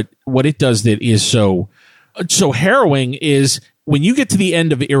Irreversible, what it does that is so harrowing is when you get to the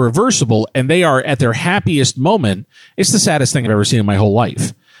end of Irreversible and they are at their happiest moment, it's the saddest thing I've ever seen in my whole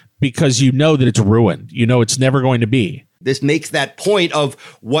life, because you know that it's ruined. You know it's never going to be. This makes that point of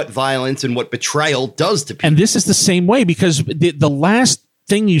what violence and what betrayal does to people. And this is the same way, because the last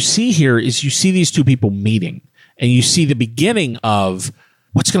thing you see here is you see these two people meeting, and you see the beginning of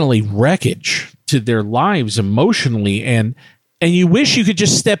what's going to lay wreckage to their lives emotionally. And you wish you could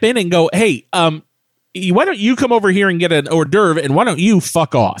just step in and go, hey, why don't you come over here and get an hors d'oeuvre, and why don't you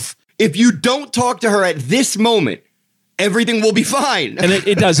fuck off? If you don't talk to her at this moment, everything will be fine. And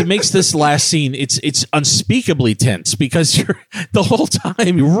it does. It makes this last scene, it's unspeakably tense, because you're the whole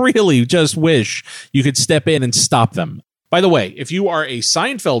time you really just wish you could step in and stop them. By the way, if you are a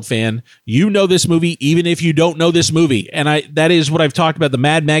Seinfeld fan, you know this movie, even if you don't know this movie. And that is what I've talked about, the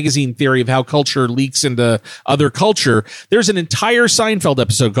Mad Magazine theory of how culture leaks into other culture. There's an entire Seinfeld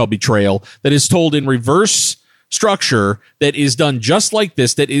episode called Betrayal that is told in reverse structure, that is done just like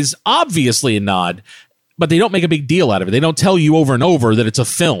this, that is obviously a nod, but they don't make a big deal out of it. They don't tell you over and over that it's a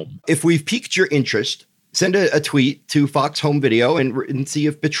film. If we've piqued your interest, send a tweet to Fox Home Video and see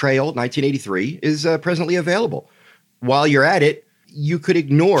if Betrayal 1983 is presently available. While you're at it, you could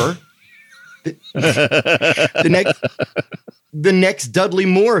ignore the next Dudley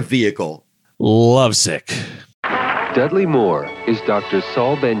Moore vehicle. Lovesick. Dudley Moore is Dr.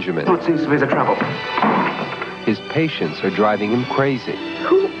 Saul Benjamin. What seems to be the trouble? His patients are driving him crazy.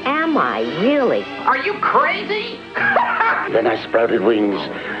 Who am I, really? Are you crazy? Then I sprouted wings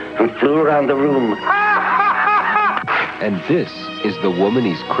and flew around the room. And this is the woman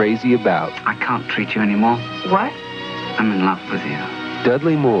he's crazy about. I can't treat you anymore. What? I'm in love with you.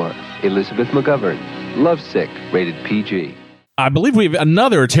 Dudley Moore, Elizabeth McGovern, Lovesick, rated PG. I believe we have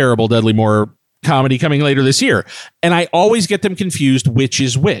another terrible Dudley Moore comedy coming later this year, and I always get them confused which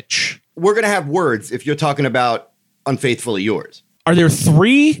is which. We're going to have words if you're talking about Unfaithfully Yours. Are there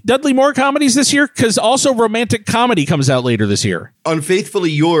 3 Dudley Moore comedies this year? Because also Romantic Comedy comes out later this year. Unfaithfully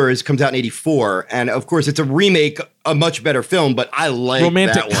Yours comes out in 1984. And of course, it's a remake, a much better film, but I like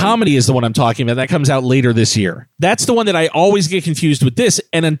Romantic that one. Comedy is the one I'm talking about. That comes out later this year. That's the one that I always get confused with this.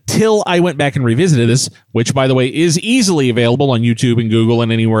 And until I went back and revisited this, which, by the way, is easily available on YouTube and Google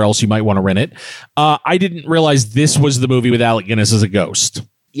and anywhere else you might want to rent it, I didn't realize this was the movie with Alec Guinness as a ghost.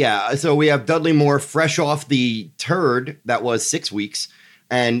 Yeah, so we have Dudley Moore fresh off the turd that was 6 weeks,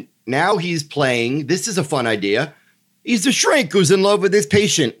 and now he's playing, this is a fun idea, he's the shrink who's in love with his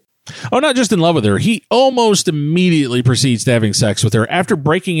patient. Oh, not just in love with her. He almost immediately proceeds to having sex with her after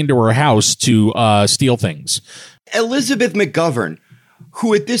breaking into her house to steal things. Elizabeth McGovern,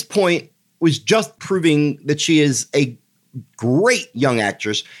 who at this point was just proving that she is a great young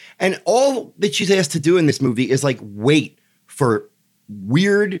actress, and all that she's asked to do in this movie is like wait for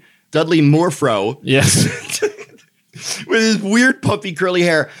weird Dudley Morfro, yes, with his weird puffy curly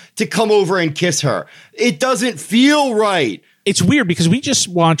hair, to come over and kiss her. It doesn't feel right. It's weird because we just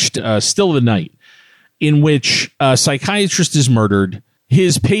watched Still of the Night, in which a psychiatrist is murdered.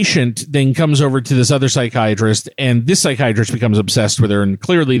 His patient then comes over to this other psychiatrist, and this psychiatrist becomes obsessed with her, and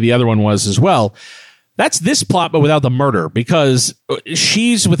clearly the other one was as well. That's this plot, but without the murder, because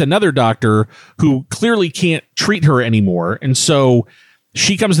she's with another doctor who clearly can't treat her anymore. And so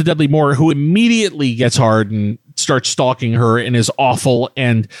she comes to Dudley Moore, who immediately gets hard and starts stalking her and is awful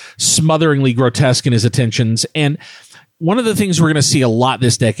and smotheringly grotesque in his attentions. And one of the things we're going to see a lot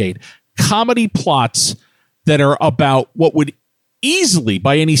this decade, comedy plots that are about what would easily,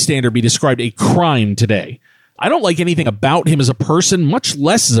 by any standard, be described a crime today. I don't like anything about him as a person, much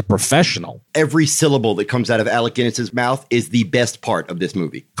less as a professional. Every syllable that comes out of Alec Guinness's mouth is the best part of this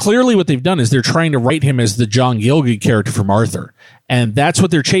movie. Clearly what they've done is they're trying to write him as the John Gielgud character from Arthur. And that's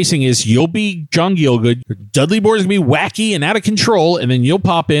what they're chasing is you'll be John Gielgud, Dudley Moore's going to be wacky and out of control, and then you'll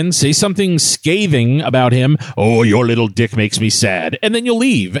pop in, say something scathing about him. Oh, your little dick makes me sad. And then you'll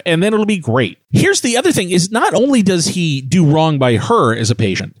leave, and then it'll be great. Here's the other thing is not only does he do wrong by her as a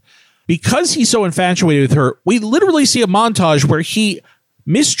patient, because he's so infatuated with her, we literally see a montage where he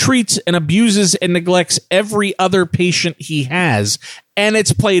mistreats and abuses and neglects every other patient he has, and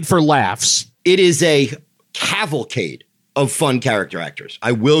it's played for laughs. It is a cavalcade of fun character actors.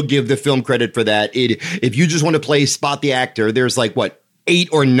 I will give the film credit for that. If you just want to play Spot the Actor, there's 8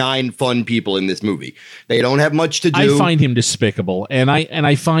 or 9 fun people in this movie. They don't have much to do. I find him despicable, and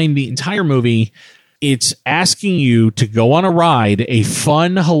I find the entire movie, it's asking you to go on a ride, a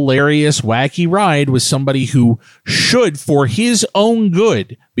fun, hilarious, wacky ride with somebody who should, for his own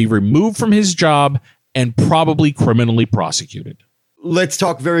good, be removed from his job and probably criminally prosecuted. Let's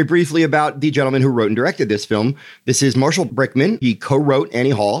talk very briefly about the gentleman who wrote and directed this film. This is Marshall Brickman. He co-wrote Annie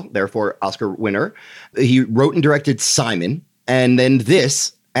Hall, therefore Oscar winner. He wrote and directed Simon, and then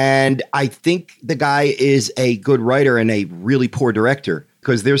this. And I think the guy is a good writer and a really poor director,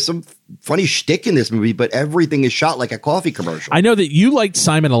 because there's some funny shtick in this movie, but everything is shot like a coffee commercial. I know that you liked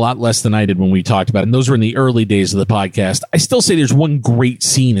Simon a lot less than I did when we talked about it, and those were in the early days of the podcast. I still say there's one great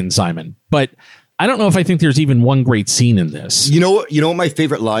scene in Simon, but I don't know if I think there's even one great scene in this. You know what my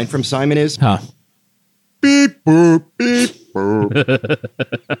favorite line from Simon is? Huh? Beep, boop, beep, boop.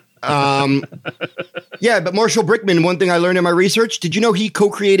 Yeah, but Marshall Brickman, one thing I learned in my research, did you know he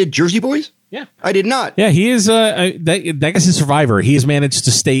co-created Jersey Boys? Yeah. I did not. Yeah, he is that guy's a survivor. He has managed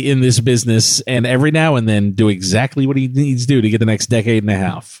to stay in this business and every now and then do exactly what he needs to do to get the next decade and a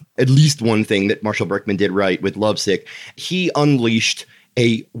half. At least one thing that Marshall Brickman did right with Lovesick, he unleashed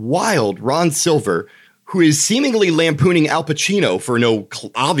a wild Ron Silver who is seemingly lampooning Al Pacino for no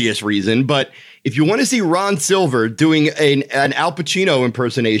obvious reason. But if you want to see Ron Silver doing an Al Pacino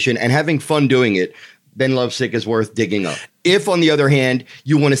impersonation and having fun doing it, then Lovesick is worth digging up. If, on the other hand,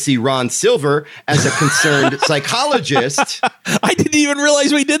 you want to see Ron Silver as a concerned psychologist. I didn't even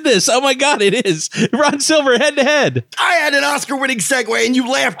realize we did this. Oh, my God, it is. Ron Silver head to head. I had an Oscar-winning segue and you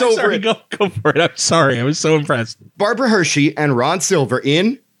laughed over it. Go for it. I'm sorry. I was so impressed. Barbara Hershey and Ron Silver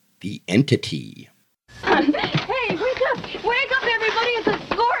in The Entity. Hey, wake up, everybody. It's a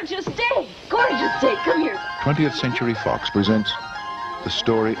gorgeous day. Gorgeous day. Come here. 20th Century Fox presents the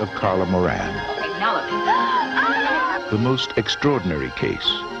story of Carla Moran. Now look. The most extraordinary case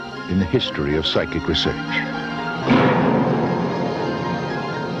in the history of psychic research.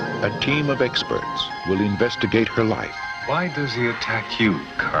 A team of experts will investigate her life. Why does he attack you,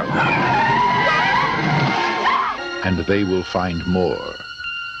 Carla? And they will find more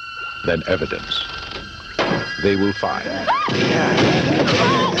than evidence. They will find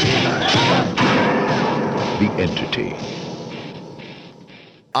The Entity.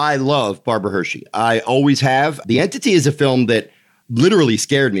 I love Barbara Hershey. I always have. The Entity is a film that literally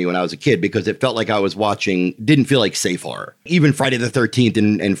scared me when I was a kid because it felt like I was watching, didn't feel like safe horror. Even Friday the 13th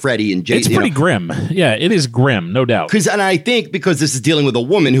and Freddy and Jason. It's pretty grim. Yeah, it is grim, no doubt. And I think because this is dealing with a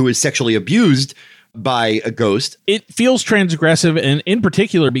woman who is sexually abused by a ghost. It feels transgressive, and in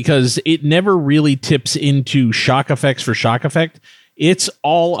particular because it never really tips into shock effects for shock effect. It's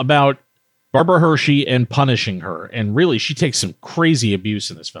all about Barbara Hershey and punishing her. And really, she takes some crazy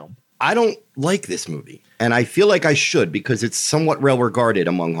abuse in this film. I don't like this movie, and I feel like I should because it's somewhat well regarded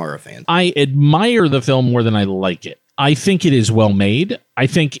among horror fans. I admire the film more than I like it. I think it is well made. I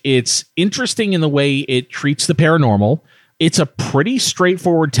think it's interesting in the way it treats the paranormal. It's a pretty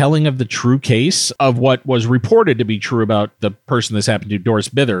straightforward telling of the true case of what was reported to be true about the person this happened to, Doris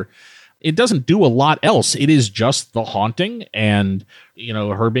Bither. It doesn't do a lot else. It is just the haunting and,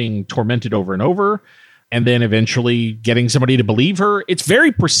 her being tormented over and over, and then eventually getting somebody to believe her. It's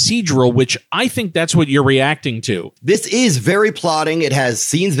very procedural, which I think that's what you're reacting to. This is very plotting. It has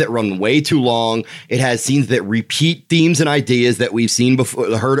scenes that run way too long. It has scenes that repeat themes and ideas that we've seen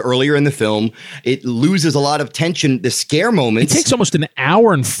before, heard earlier in the film. It loses a lot of tension. The scare moments. It takes almost an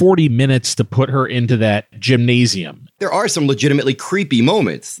hour and 40 minutes to put her into that gymnasium. There are some legitimately creepy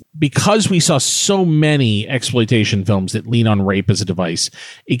moments. Because we saw so many exploitation films that lean on rape as a device,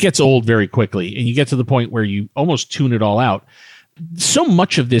 it gets old very quickly, and you get to the point where you almost tune it all out. So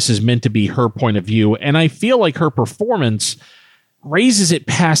much of this is meant to be her point of view, and I feel like her performance raises it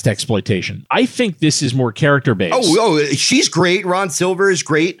past exploitation. I think this is more character-based. Oh, she's great. Ron Silver is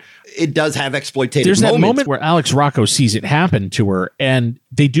great. It does have exploitative There's moments. that moment where Alex Rocco sees it happen to her, and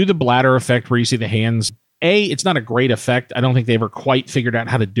they do the bladder effect where you see the hands. It's not a great effect. I don't think they ever quite figured out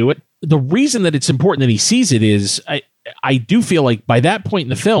how to do it. The reason that it's important that he sees it is I do feel like by that point in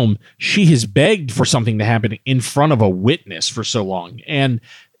the film, she has begged for something to happen in front of a witness for so long. And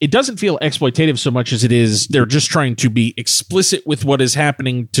it doesn't feel exploitative so much as it is they're just trying to be explicit with what is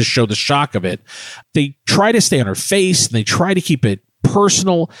happening to show the shock of it. They try to stay on her face, and they try to keep it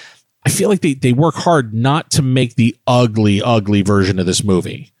personal. I feel like they work hard not to make the ugly, ugly version of this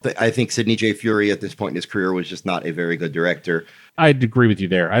movie. I think Sidney J. Furie at this point in his career was just not a very good director. I'd agree with you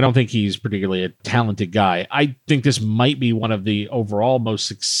there. I don't think he's particularly a talented guy. I think this might be one of the overall most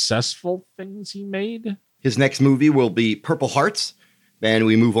successful things he made. His next movie will be Purple Hearts. Then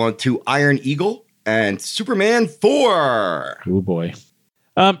we move on to Iron Eagle and Superman 4. Oh, boy.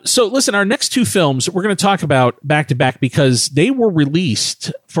 So listen, our next two films we're going to talk about back to back because they were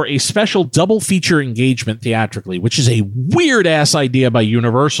released for a special double feature engagement theatrically, which is a weird ass idea by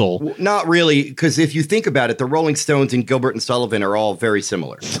Universal. Well, not really, because if you think about it, the Rolling Stones and Gilbert and Sullivan are all very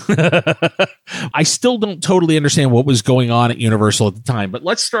similar. I still don't totally understand what was going on at Universal at the time, but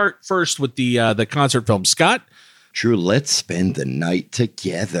let's start first with the concert film. Scott? True, let's spend the night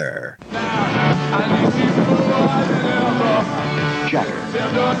together. Jagger.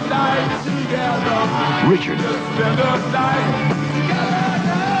 Richard.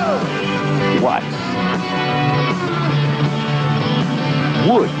 Watts.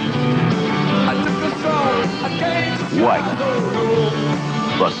 Wood. White.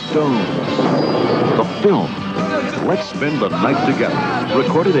 The Stones. The film. Let's spend the night together.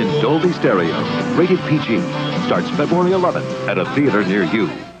 Recorded in Dolby Stereo. Rated PG. Starts February 11th at a theater near you.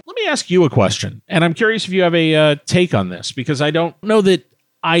 Let me ask you a question, and I'm curious if you have a take on this, because I don't know that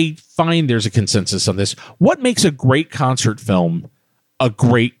I find there's a consensus on this. What makes a great concert film a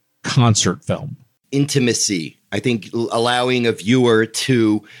great concert film? Intimacy. I think allowing a viewer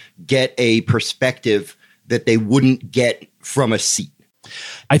to get a perspective that they wouldn't get from a seat.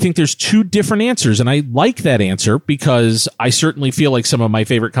 I think there's two different answers, and I like that answer because I certainly feel like some of my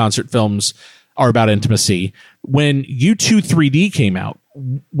favorite concert films are about intimacy. When U2 3D came out,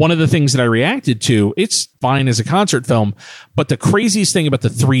 one of the things that I reacted to, it's fine as a concert film, but the craziest thing about the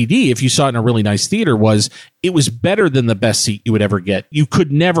 3D, if you saw it in a really nice theater, was it was better than the best seat you would ever get. You could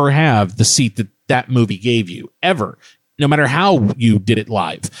never have the seat that movie gave you, ever, no matter how you did it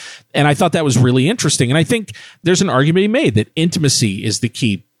live. And I thought that was really interesting. And I think there's an argument to be made that intimacy is the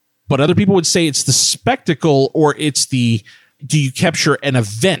key, but other people would say it's the spectacle, or it's do you capture an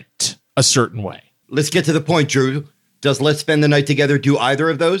event a certain way? Let's get to the point, Drew. Does Let's Spend the Night Together do either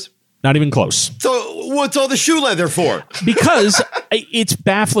of those? Not even close. So what's all the shoe leather for? Because it's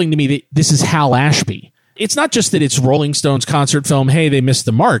baffling to me that this is Hal Ashby. It's not just that it's Rolling Stones concert film, hey, they missed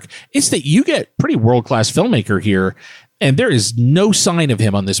the mark. It's that you get pretty world-class filmmaker here, and there is no sign of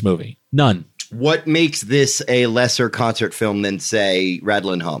him on this movie. None. What makes this a lesser concert film than, say,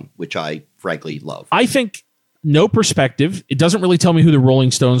 Rattle and Hum, which I frankly love? I think no perspective. It doesn't really tell me who the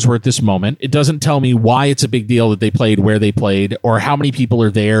Rolling Stones were at this moment. It doesn't tell me why it's a big deal that they played where they played, or how many people are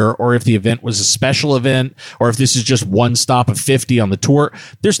there, or if the event was a special event, or if this is just one stop of 50 on the tour.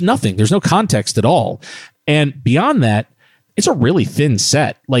 There's nothing. There's no context at all. And beyond that, it's a really thin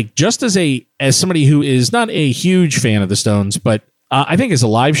set. Like, just as somebody who is not a huge fan of the Stones, but I think as a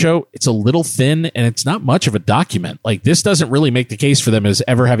live show, it's a little thin, and it's not much of a document. Like, this doesn't really make the case for them as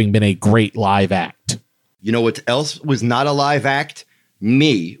ever having been a great live act. You know what else was not a live act?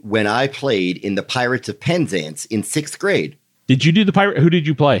 Me, when I played in the Pirates of Penzance in 6th grade. Did you do the pirate? Who did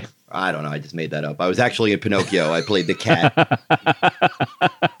you play? I don't know. I just made that up. I was actually in Pinocchio. I played the cat.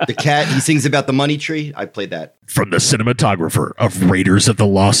 The cat, he sings about the money tree. I played that. From the cinematographer of Raiders of the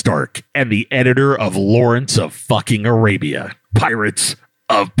Lost Ark and the editor of Lawrence of fucking Arabia, Pirates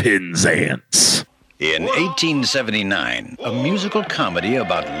of Penzance. In 1879, a musical comedy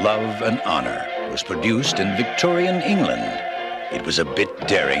about love and honor was produced in Victorian England. It was a bit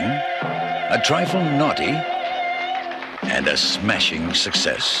daring, a trifle naughty, and a smashing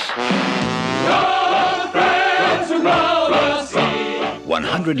success.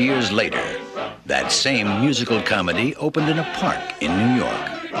 100 years later, that same musical comedy opened in a park in New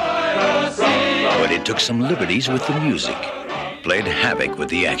York. But it took some liberties with the music, played havoc with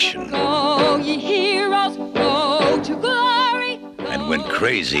the action, Oh, ye heroes, go to glory. and went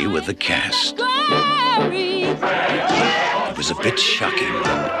crazy with the cast. Glory. It was a bit shocking,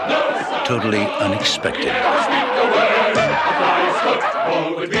 totally unexpected,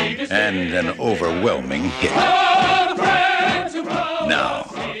 and an overwhelming hit. Now,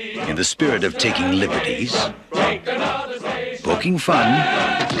 in the spirit of taking liberties, poking fun,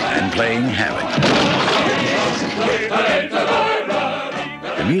 and playing havoc,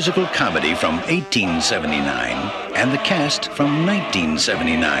 the musical comedy from 1879 and the cast from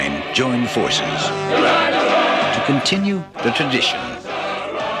 1979 joined forces to continue the tradition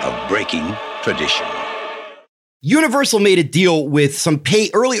of breaking tradition. Universal made a deal with some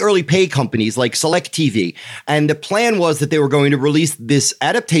early pay companies like Select TV, and the plan was that they were going to release this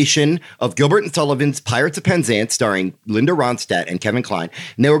adaptation of Gilbert and Sullivan's Pirates of Penzance, starring Linda Ronstadt and Kevin Kline,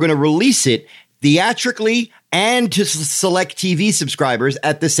 and they were going to release it theatrically and to Select TV subscribers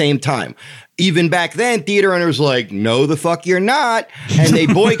at the same time. Even back then, theater owners were like, no, the fuck you're not, and they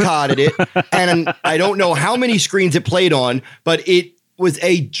boycotted it, and I don't know how many screens it played on, but it was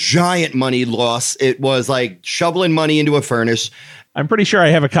a giant money loss. It was like shoveling money into a furnace. I'm pretty sure I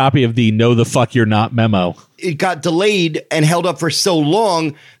have a copy of the "No the fuck you're not" memo. It got delayed and held up for so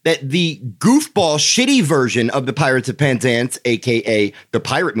long that the goofball shitty version of the Pirates of Penzance, aka the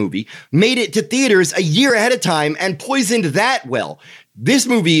pirate movie, made it to theaters a year ahead of time and poisoned that well. This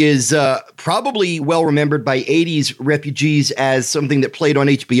movie is probably well remembered by 80s refugees as something that played on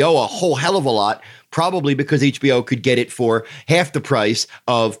HBO a whole hell of a lot, probably because HBO could get it for half the price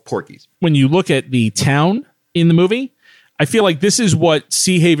of Porky's. When you look at the town in the movie, I feel like this is what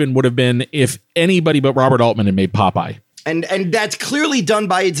Sea Haven would have been if anybody but Robert Altman had made Popeye. And that's clearly done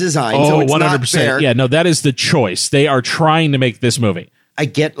by its design, Oh, so it's 100%. not fair. Yeah, no, that is the choice. They are trying to make this movie. I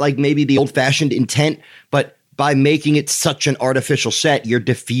get like maybe the old-fashioned intent, but by making it such an artificial set, you're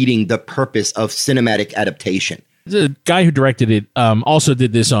defeating the purpose of cinematic adaptation. The guy who directed it also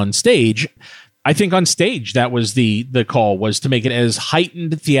did this on stage. I think on stage, that was the call, was to make it as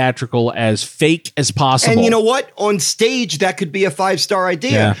heightened theatrical, as fake as possible. And you know what? On stage, that could be a 5-star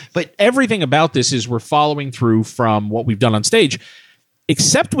idea. Yeah. But everything about this is we're following through from what we've done on stage,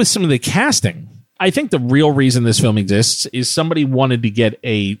 except with some of the casting. I think the real reason this film exists is somebody wanted to get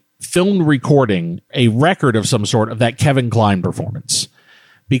a filmed recording, a record of some sort of that Kevin Kline performance,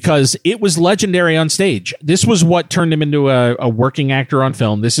 because it was legendary on stage. This was what turned him into a working actor on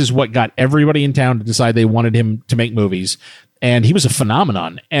film. This is what got everybody in town to decide they wanted him to make movies. And he was a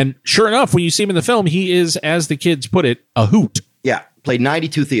phenomenon. And sure enough, when you see him in the film, he is, as the kids put it, a hoot. Yeah, played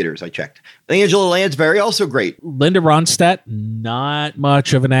 92 theaters, I checked. Angela Lansbury, also great. Linda Ronstadt, not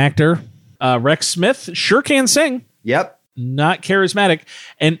much of an actor. Rex Smith, sure can sing. Yep. Not charismatic.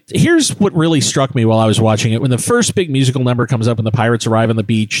 And here's what really struck me while I was watching it. When the first big musical number comes up and the pirates arrive on the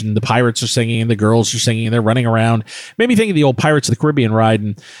beach and the pirates are singing and the girls are singing and they're running around, made me think of the old Pirates of the Caribbean ride.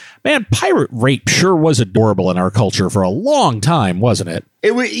 And man, pirate rape sure was adorable in our culture for a long time, wasn't it?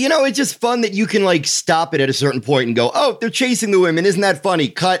 It was, you know, it's just fun that you can like stop it at a certain point and go, oh, they're chasing the women. Isn't that funny?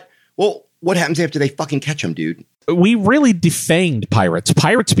 Cut. Well, what happens after they fucking catch them, dude? We really defanged pirates.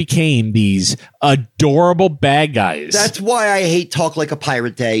 Pirates became these adorable bad guys. That's why I hate Talk Like a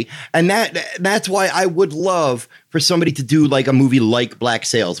Pirate Day. And that's why I would love for somebody to do like a movie like Black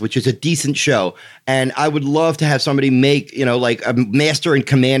Sails, which is a decent show. And I would love to have somebody make, you know, like a Master and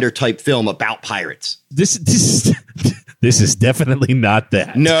Commander type film about pirates. This is definitely not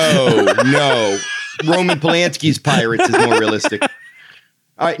that. No. Roman Polanski's Pirates is more realistic.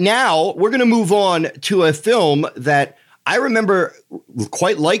 All right, now we're going to move on to a film that I remember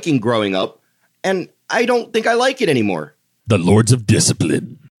quite liking growing up, and I don't think I like it anymore. The Lords of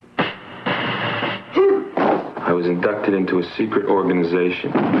Discipline. I was inducted into a secret organization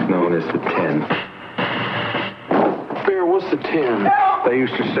known as the 10. Bear, what's the 10? They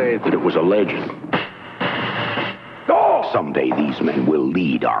used to say that it was a legend. Someday these men will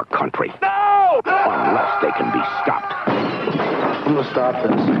lead our country. No! Unless they can be stopped. I'm gonna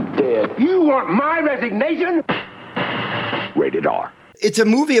stop this. Dead. You want my resignation? Rated R. It's a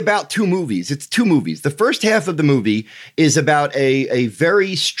movie about two movies. It's two movies. The first half of the movie is about a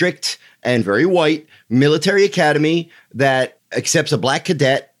very strict and very white military academy that accepts a black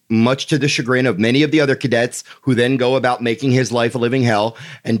cadet, much to the chagrin of many of the other cadets, who then go about making his life a living hell.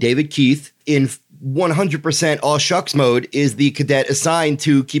 And David Keith, in 100% all shucks mode, is the cadet assigned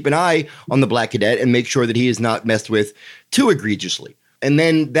to keep an eye on the black cadet and make sure that he is not messed with too egregiously. And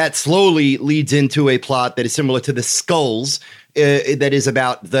then that slowly leads into a plot that is similar to The Skulls, that is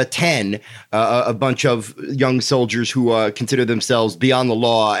about the 10, a bunch of young soldiers who consider themselves beyond the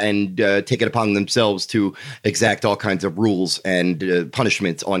law and take it upon themselves to exact all kinds of rules and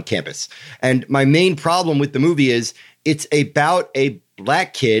punishments on campus. And my main problem with the movie is it's about a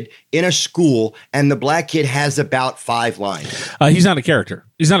black kid in a school, and the black kid has about 5 lines. He's not a character.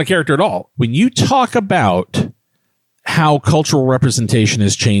 He's not a character at all. When you talk about how cultural representation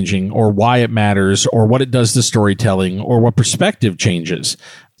is changing, or why it matters, or what it does to storytelling, or what perspective changes.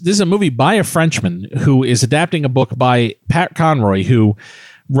 This is a movie by a Frenchman who is adapting a book by Pat Conroy, who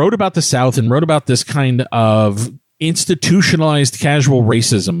wrote about the South and wrote about this kind of institutionalized casual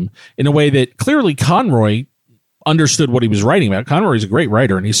racism in a way that clearly Conroy understood what he was writing about. Conroy is a great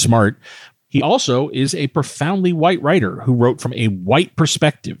writer and he's smart. He also is a profoundly white writer who wrote from a white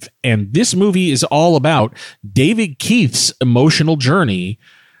perspective. And this movie is all about David Keith's emotional journey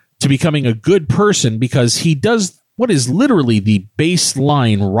to becoming a good person, because he does what is literally the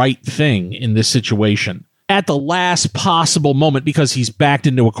baseline right thing in this situation at the last possible moment, because he's backed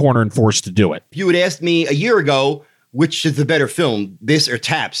into a corner and forced to do it. If you had asked me a year ago, which is the better film, this or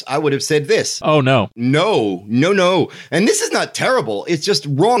Taps, I would have said this. Oh, no. No. And this is not terrible. It's just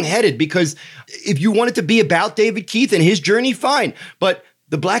wrong-headed, because if you want it to be about David Keith and his journey, fine. But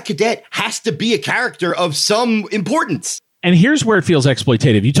the black cadet has to be a character of some importance. And here's where it feels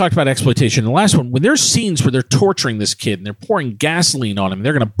exploitative. You talked about exploitation in the last one. When there's scenes where they're torturing this kid and they're pouring gasoline on him, and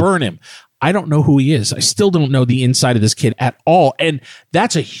they're going to burn him. I don't know who he is. I still don't know the inside of this kid at all. And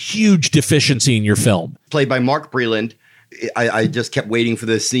that's a huge deficiency in your film. Played by Mark Breland. I just kept waiting for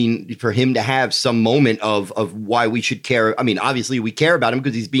the scene for him to have some moment of why we should care. I mean, obviously we care about him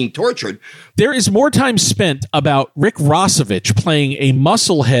because he's being tortured. There is more time spent about Rick Rossovich playing a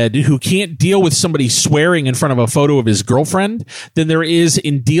musclehead who can't deal with somebody swearing in front of a photo of his girlfriend than there is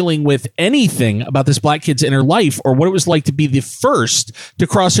in dealing with anything about this black kid's inner life, or what it was like to be the first to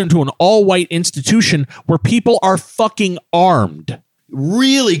cross into an all-white institution where people are fucking armed.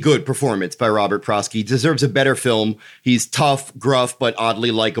 Really good performance by Robert Prosky. Deserves a better film. He's tough, gruff, but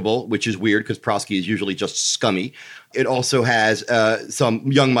oddly likable, which is weird because Prosky is usually just scummy. It also has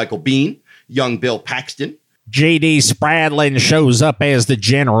some young Michael Biehn, young Bill Paxton. J.D. Spradlin shows up as the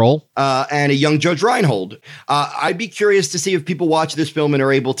general. And a young Judge Reinhold. I'd be curious to see if people watch this film and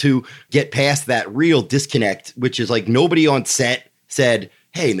are able to get past that real disconnect, which is like nobody on set said,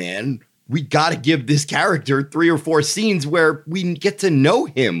 hey, man, we got to give this character 3 or 4 scenes where we get to know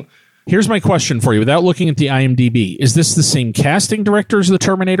him. Here's my question for you. Without looking at the IMDb, is this the same casting director as The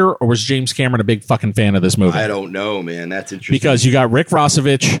Terminator, or was James Cameron a big fucking fan of this movie? I don't know, man. That's interesting. Because you got Rick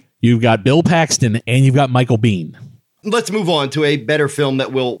Rossovich, you've got Bill Paxton, and you've got Michael Biehn. Let's move on to a better film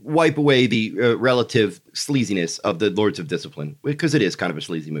that will wipe away the relative sleaziness of the Lords of Discipline, because it is kind of a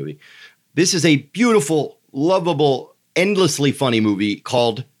sleazy movie. This is a beautiful, lovable, endlessly funny movie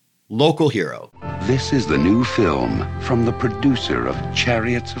called Local Hero. This is the new film from the producer of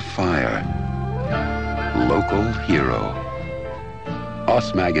Chariots of Fire, Local Hero.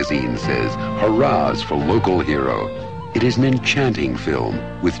 Us Magazine says, hurrahs for Local Hero. It is an enchanting film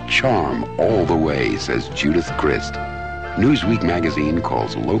with charm all the way, says Judith Christ. Newsweek magazine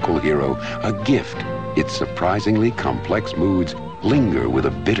calls Local Hero a gift. Its surprisingly complex moods linger with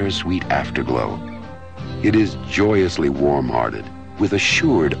a bittersweet afterglow. It is joyously warm-hearted, with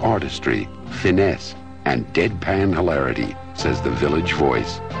assured artistry, finesse, and deadpan hilarity, says the Village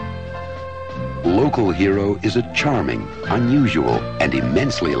Voice. Local Hero is a charming, unusual, and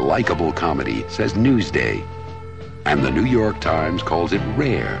immensely likable comedy, says Newsday. And the New York Times calls it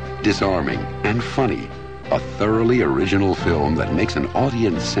rare, disarming, and funny. A thoroughly original film that makes an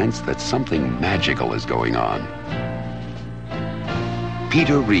audience sense that something magical is going on.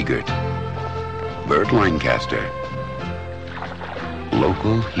 Peter Riegert, Burt Lancaster,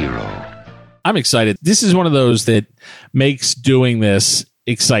 Local Hero. I'm excited. This is one of those that makes doing this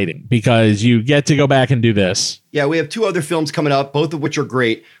exciting because you get to go back and do this. Yeah, we have 2 other films coming up, both of which are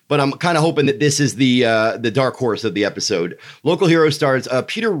great, but I'm kind of hoping that this is the dark horse of the episode. Local Hero stars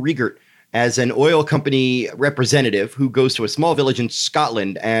Peter Riegert as an oil company representative who goes to a small village in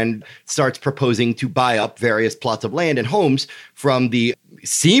Scotland and starts proposing to buy up various plots of land and homes from the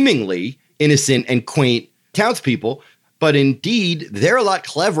seemingly innocent and quaint townspeople. But indeed, they're a lot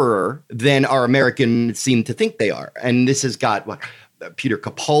cleverer than our Americans seem to think they are. And this has got Peter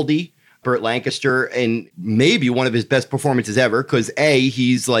Capaldi, Burt Lancaster, and maybe one of his best performances ever, because A,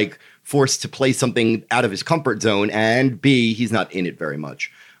 he's like forced to play something out of his comfort zone, and B, he's not in it very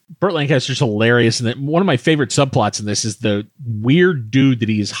much. Burt Lancaster's hilarious. And one of my favorite subplots in this is the weird dude that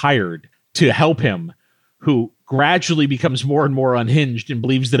he's hired to help him, who gradually becomes more and more unhinged and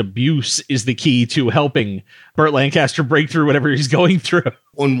believes that abuse is the key to helping Burt Lancaster break through whatever he's going through.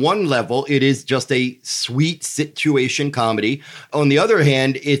 On one level, it is just a sweet situation comedy. On the other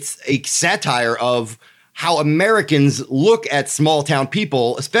hand, it's a satire of how Americans look at small town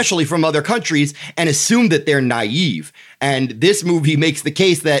people, especially from other countries, and assume that they're naive. And this movie makes the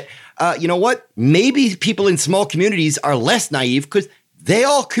case that, you know what? Maybe people in small communities are less naive because they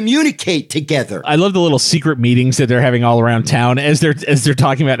all communicate together. I love the little secret meetings that they're having all around town as they're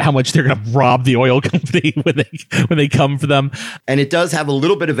talking about how much they're going to rob the oil company when they come for them. And it does have a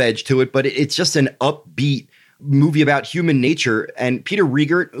little bit of edge to it, but it's just an upbeat movie about human nature. And Peter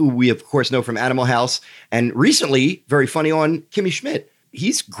Riegert, who we of course know from Animal House, and recently very funny on Kimmy Schmidt.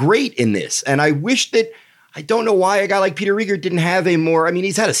 He's great in this. And I wish that, I don't know why a guy like Peter Riegert didn't have a more, I mean,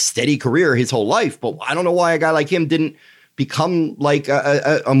 he's had a steady career his whole life, but I don't know why a guy like him didn't become like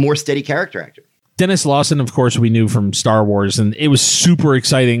a more steady character actor. Dennis Lawson, of course, we knew from Star Wars, and it was super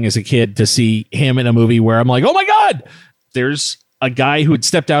exciting as a kid to see him in a movie where I'm like, oh my God, there's a guy who had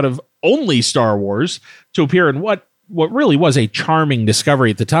stepped out of only Star Wars to appear in what really was a charming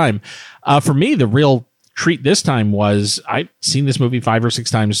discovery at the time. For me, the real treat this time was I've seen this movie 5 or 6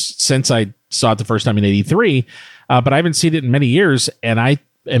 times since I saw it the first time in 83, but I haven't seen it in many years, and I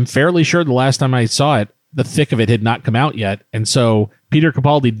am fairly sure the last time I saw it, the thick of it had not come out yet. And so Peter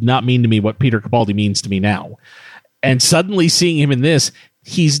Capaldi did not mean to me what Peter Capaldi means to me now. And suddenly seeing him in this,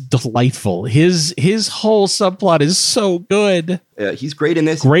 he's delightful. His whole subplot is so good. He's great in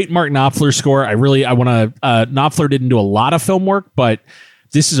this. Great Mark Knopfler score. I want to, Knopfler didn't do a lot of film work, but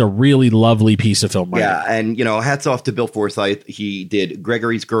this is a really lovely piece of film. Yeah. And, you know, hats off to Bill Forsyth. He did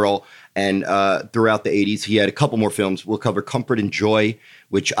Gregory's Girl. And throughout the 80s, he had a couple more films. We'll cover Comfort and Joy,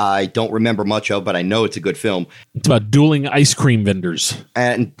 which I don't remember much of, but I know it's a good film. It's about dueling ice cream vendors.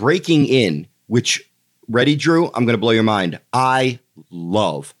 And Breaking In, which, ready, Drew? I'm going to blow your mind. I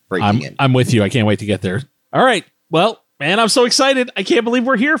love Breaking In. I'm with you. I can't wait to get there. All right. Well, man, I'm so excited. I can't believe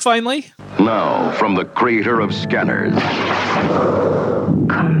we're here finally. Now, from the creator of Scanners.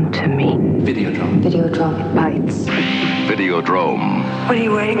 Come to me. Videodrome. Videodrome bites. Videodrome. What are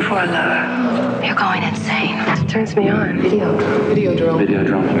you waiting for, lover? You're going insane. It turns me on. Videodrome. Videodrome.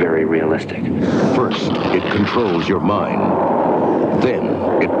 Videodrome. Very realistic. First, it controls your mind. Then,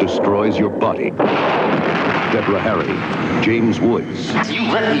 it destroys your body. Deborah Harry, James Woods. You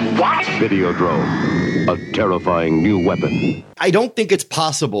let me watch? Videodrome. A terrifying new weapon. I don't think it's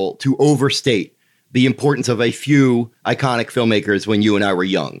possible to overstate the importance of a few iconic filmmakers when you and I were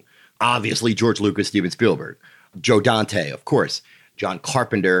young. Obviously, George Lucas, Steven Spielberg, Joe Dante, of course, John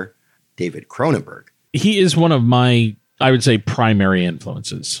Carpenter, David Cronenberg. He is one of my, I would say, primary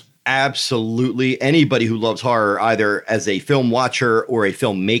influences. Absolutely. Anybody who loves horror, either as a film watcher or a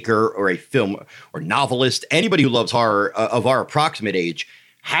filmmaker or a film or novelist, anybody who loves horror of our approximate age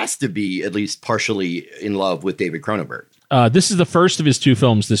has to be at least partially in love with David Cronenberg. This is the first of his 2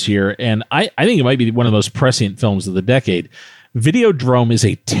 films this year, and I think it might be one of the most prescient films of the decade. Videodrome is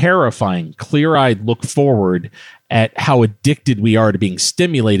a terrifying, clear-eyed look forward at how addicted we are to being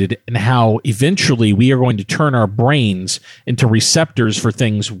stimulated and how eventually we are going to turn our brains into receptors for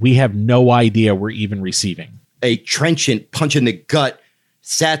things we have no idea we're even receiving. A trenchant punch in the gut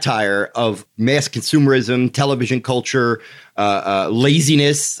satire of mass consumerism, television culture,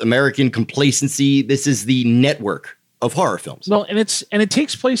 laziness, American complacency. This is the network of horror films. Well, and it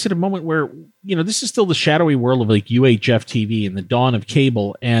takes place at a moment where, you know, this is still the shadowy world of like UHF TV and the dawn of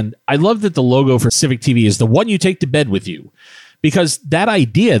cable. And I love that the logo for Civic TV is the one you take to bed with you, because that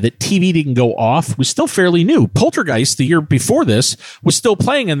idea that TV didn't go off was still fairly new. Poltergeist, the year before this, was still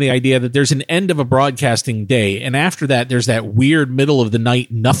playing on the idea that there's an end of a broadcasting day. And after that, there's that weird middle of the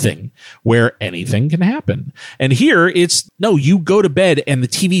night nothing where anything can happen. And here it's, no, you go to bed and the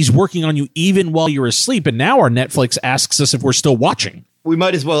TV's working on you even while you're asleep. And now our Netflix asks us if we're still watching. We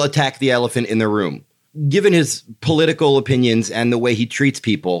might as well attack the elephant in the room. Given his political opinions and the way he treats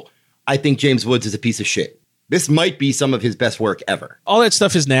people, I think James Woods is a piece of shit. This might be some of his best work ever. All that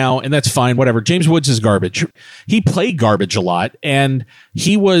stuff is now, and that's fine, whatever. James Woods is garbage. He played garbage a lot, and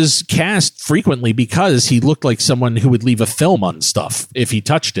he was cast frequently because he looked like someone who would leave a film on stuff if he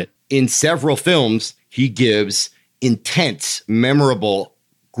touched it. In several films, he gives intense, memorable,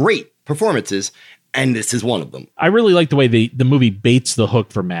 great performances, and this is one of them. I really like the way the movie baits the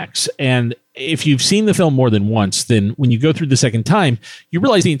hook for Max, and if you've seen the film more than once, then when you go through the second time, you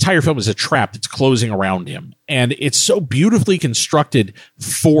realize the entire film is a trap that's closing around him. And it's so beautifully constructed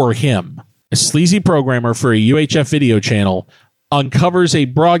for him. A sleazy programmer for a UHF video channel uncovers a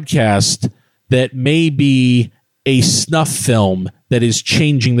broadcast that may be a snuff film that is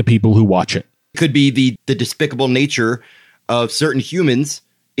changing the people who watch it. It could be the despicable nature of certain humans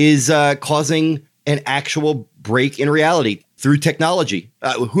is causing an actual break in reality through technology.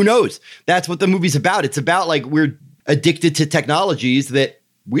 Who knows? That's what the movie's about. It's about like we're addicted to technologies that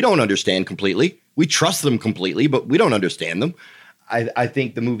we don't understand completely. We trust them completely, but we don't understand them. I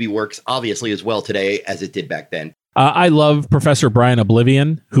think the movie works obviously as well today as it did back then. I love Professor Brian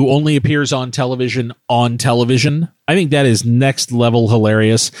Oblivion, who only appears on television. I think that is next level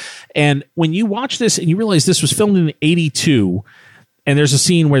hilarious. And when you watch this and you realize this was filmed in 82, and there's a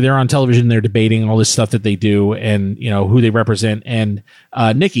scene where they're on television, they're debating all this stuff that they do and, you know, who they represent. And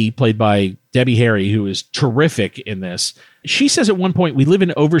Nikki, played by Debbie Harry, who is terrific in this, she says at one point, we live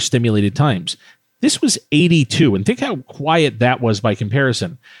in overstimulated times. This was 82, and think how quiet that was by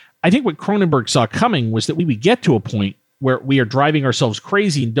comparison. I think what Cronenberg saw coming was that we would get to a point where we are driving ourselves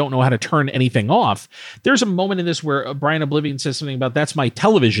crazy and don't know how to turn anything off. There's a moment in this where Brian Oblivion says something about, that's my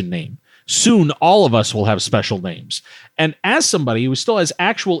television name. Soon, all of us will have special names. And as somebody who still has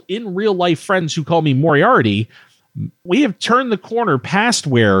actual in real life friends who call me Moriarty, we have turned the corner past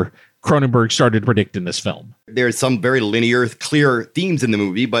where Cronenberg started to predict in this film. There's some very linear, clear themes in the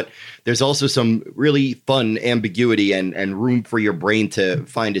movie, but there's also some really fun ambiguity and room for your brain to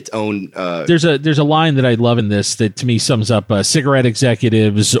find its own. There's a line that I love in this that to me sums up cigarette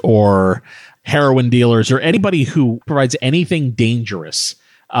executives or heroin dealers or anybody who provides anything dangerous.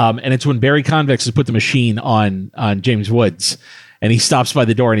 And it's when Barry Convex has put the machine on James Woods, and he stops by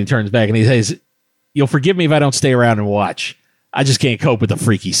the door and he turns back and he says, "You'll forgive me if I don't stay around and watch. I just can't cope with the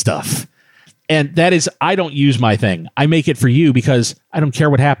freaky stuff." And that is, I don't use my thing. I make it for you because I don't care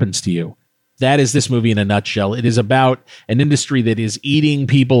what happens to you. That is this movie in a nutshell. It is about an industry that is eating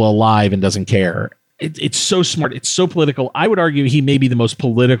people alive and doesn't care. It's so smart. It's so political. I would argue he may be the most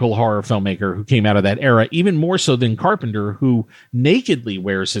political horror filmmaker who came out of that era, even more so than Carpenter, who nakedly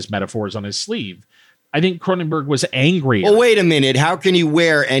wears his metaphors on his sleeve. I think Cronenberg was angry. Well, wait a minute. How can he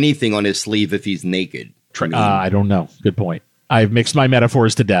wear anything on his sleeve if he's naked? I don't know. Good point. I've mixed my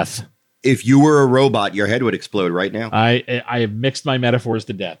metaphors to death. If you were a robot, your head would explode right now. I have mixed my metaphors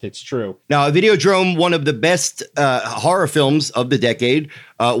to death. It's true. Now, Videodrome, one of the best horror films of the decade,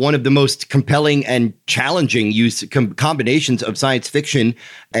 one of the most compelling and challenging combinations of science fiction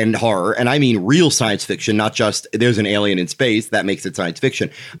and horror. And I mean real science fiction, not just there's an alien in space. That makes it science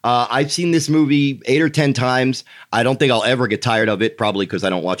fiction. I've seen this movie 8 or 10 times. I don't think I'll ever get tired of it, probably because I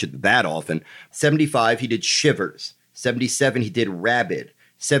don't watch it that often. 75, he did Shivers. 77, he did Rabid.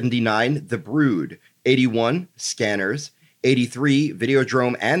 79, The Brood. 81, Scanners. 83,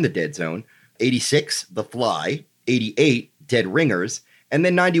 Videodrome and The Dead Zone. 86, The Fly. 88, Dead Ringers. And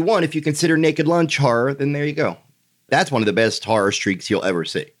then 91, if you consider Naked Lunch horror, then there you go. That's one of the best horror streaks you'll ever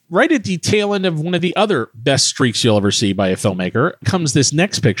see. Right at the tail end of one of the other best streaks you'll ever see by a filmmaker comes this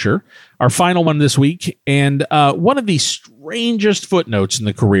next picture, our final one this week, and one of the strangest footnotes in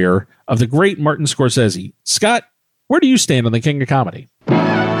the career of the great Martin Scorsese. Scott, where do you stand on the King of Comedy?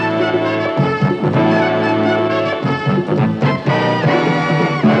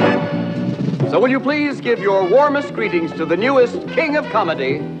 So will you please give your warmest greetings to the newest King of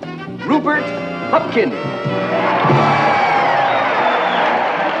Comedy, Rupert Pupkin.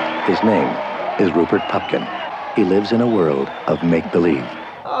 His name is Rupert Pupkin. He lives in a world of make-believe.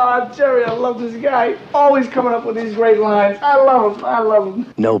 Oh, Jerry, I love this guy. Always coming up with these great lines. I love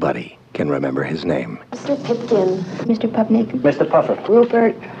him. Nobody can remember his name. Mr. Pipkin. Mr. Pupnik. Mr. Puffer.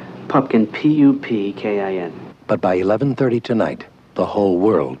 Rupert. Pupkin, Pupkin. But by 11:30 tonight, the whole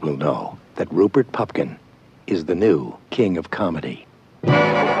world will know that Rupert Pupkin is the new King of Comedy.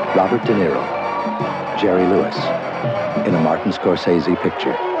 Robert De Niro, Jerry Lewis, in a Martin Scorsese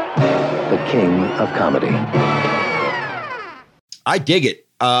picture. The King of Comedy. I dig it.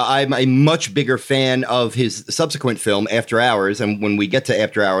 I'm a much bigger fan of his subsequent film, After Hours, and when we get to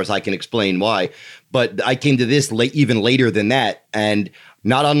After Hours, I can explain why. But I came to this even later than that, and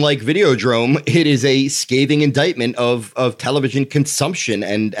not unlike Videodrome, it is a scathing indictment of television consumption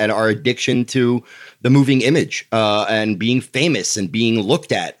and our addiction to the moving image and being famous and being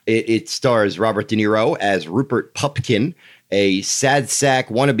looked at. It stars Robert De Niro as Rupert Pupkin, a sad sack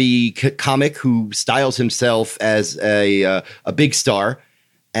wannabe comic who styles himself as a big star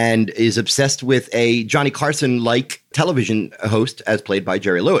and is obsessed with a Johnny Carson-like television host as played by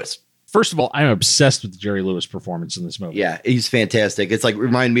Jerry Lewis. First of all, I'm obsessed with the Jerry Lewis performance in this movie. Yeah, he's fantastic. It's like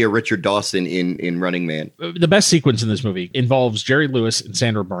remind me of Richard Dawson in Running Man. The best sequence in this movie involves Jerry Lewis and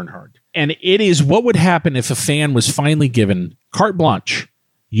Sandra Bernhard. And it is what would happen if a fan was finally given carte blanche.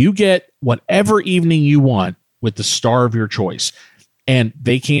 You get whatever evening you want with the star of your choice, and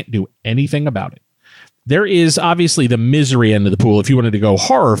they can't do anything about it. There is obviously the misery end of the pool if you wanted to go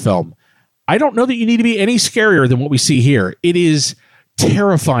horror film. I don't know that you need to be any scarier than what we see here. It is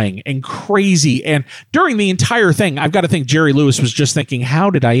terrifying and crazy. And during the entire thing, I've got to think Jerry Lewis was just thinking, how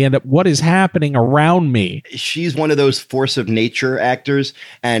did I end up? What is happening around me? She's one of those force of nature actors.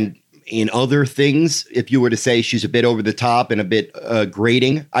 And in other things, if you were to say she's a bit over the top and a bit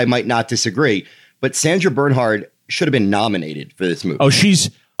grating, I might not disagree. But Sandra Bernhard should have been nominated for this movie. Oh,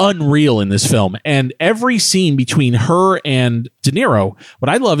 she's unreal in this film. And every scene between her and De Niro, what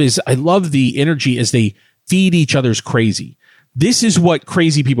I love is I love the energy as they feed each other's crazy. This is what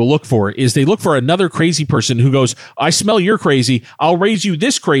crazy people look for, is they look for another crazy person who goes, I smell you're crazy, I'll raise you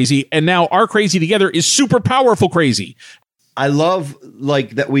this crazy, and now our crazy together is super powerful crazy. I love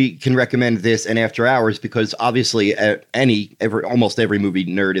like that we can recommend this and After Hours because obviously almost every movie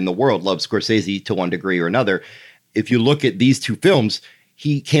nerd in the world loves Scorsese to one degree or another. If you look at these two films,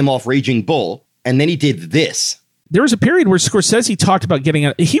 he came off Raging Bull and then he did this. There was a period where Scorsese talked about getting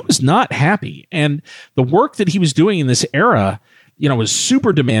out. He was not happy. And the work that he was doing in this era, was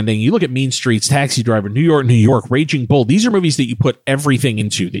super demanding. You look at Mean Streets, Taxi Driver, New York, Raging Bull. These are movies that you put everything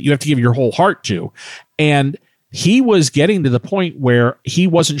into, that you have to give your whole heart to. And he was getting to the point where he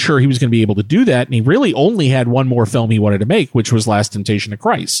wasn't sure he was going to be able to do that. And he really only had one more film he wanted to make, which was Last Temptation of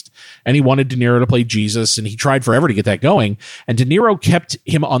Christ. And he wanted De Niro to play Jesus, and he tried forever to get that going. And De Niro kept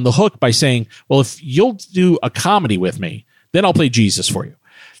him on the hook by saying, well, if you'll do a comedy with me, then I'll play Jesus for you.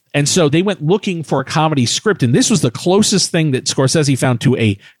 And so they went looking for a comedy script. And this was the closest thing that Scorsese found to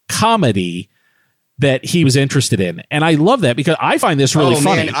a comedy that he was interested in. And I love that because I find this really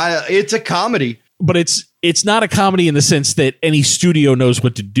funny. Man, it's a comedy. But it's not a comedy in the sense that any studio knows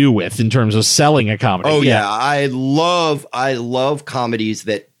what to do with in terms of selling a comedy. Oh yeah. I love comedies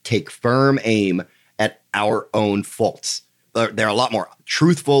that take firm aim at our own faults. They're a lot more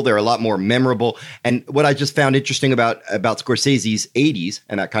truthful. They're a lot more memorable. And what I just found interesting about Scorsese's 80s,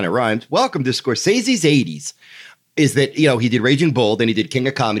 and that kind of rhymes, welcome to Scorsese's 80s, is that, he did Raging Bull, then he did King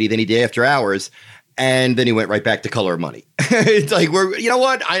of Comedy, then he did After Hours, and then he went right back to Color of Money. It's like,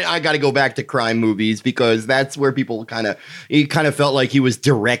 I got to go back to crime movies because that's where people he kind of felt like he was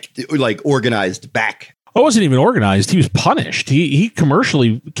organized back. It wasn't even organized. He was punished. He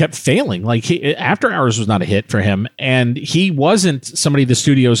commercially kept failing. After Hours was not a hit for him, and he wasn't somebody the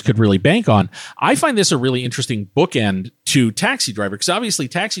studios could really bank on. I find this a really interesting bookend to Taxi Driver because obviously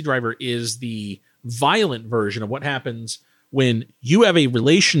Taxi Driver is the violent version of what happens when you have a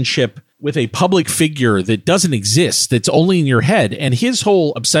relationship with a public figure that doesn't exist, that's only in your head. And his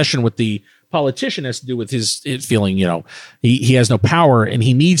whole obsession with the politician has to do with his feeling, he has no power and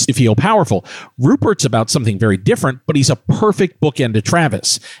he needs to feel powerful. Rupert's about something very different, but he's a perfect bookend to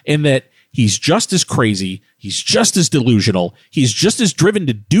Travis in that he's just as crazy. He's just as delusional. He's just as driven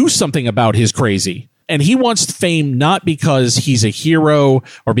to do something about his crazy. And he wants fame not because he's a hero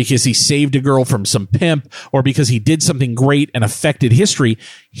or because he saved a girl from some pimp or because he did something great and affected history.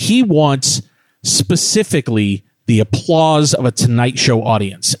 He wants specifically the applause of a Tonight Show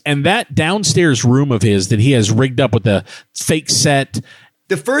audience. And that downstairs room of his that he has rigged up with the fake set.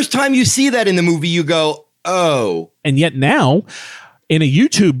 The first time you see that in the movie, you go, oh. And yet now, in a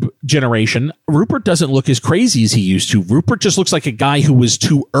YouTube generation, Rupert doesn't look as crazy as he used to. Rupert just looks like a guy who was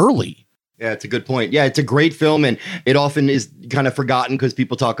too early. Yeah, it's a good point. Yeah, it's a great film, and it often is kind of forgotten because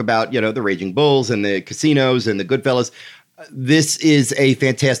people talk about, the Raging Bulls and the Casinos and the Goodfellas. This is a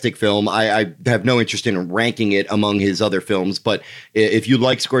fantastic film. I have no interest in ranking it among his other films, but if you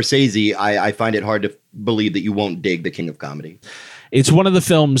like Scorsese, I find it hard to believe that you won't dig The King of Comedy. It's one of the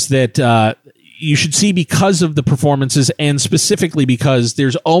films that you should see because of the performances and specifically because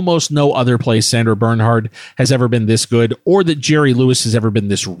there's almost no other place Sandra Bernhard has ever been this good or that Jerry Lewis has ever been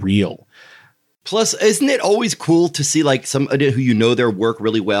this real. Plus, isn't it always cool to see somebody who their work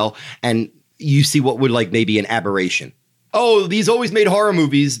really well and you see what would maybe an aberration? oh, he's always made horror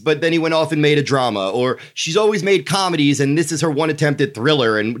movies, but then he went off and made a drama, or she's always made comedies and this is her one attempt at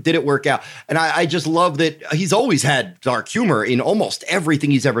thriller and did it work out? And I just love that he's always had dark humor in almost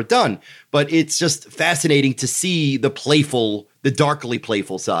everything he's ever done, but it's just fascinating to see the darkly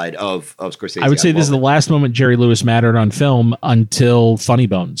playful side of Scorsese. I would say this is the last moment Jerry Lewis mattered on film until Funny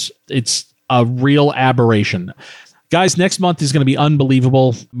Bones. It's a real aberration. Guys, next month is going to be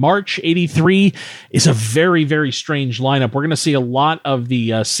unbelievable. March 83 is a very, very strange lineup. We're going to see a lot of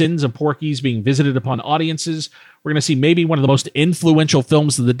the sins of Porky's being visited upon audiences. We're going to see maybe one of the most influential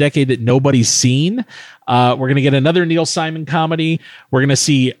films of the decade that nobody's seen. We're going to get another Neil Simon comedy. We're going to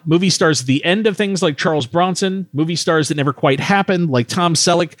see movie stars at the end of things like Charles Bronson, movie stars that never quite happened like Tom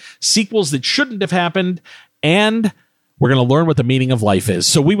Selleck, sequels that shouldn't have happened, and we're going to learn what the meaning of life is.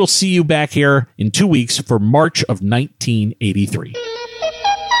 So we will see you back here in 2 weeks for March of 1983.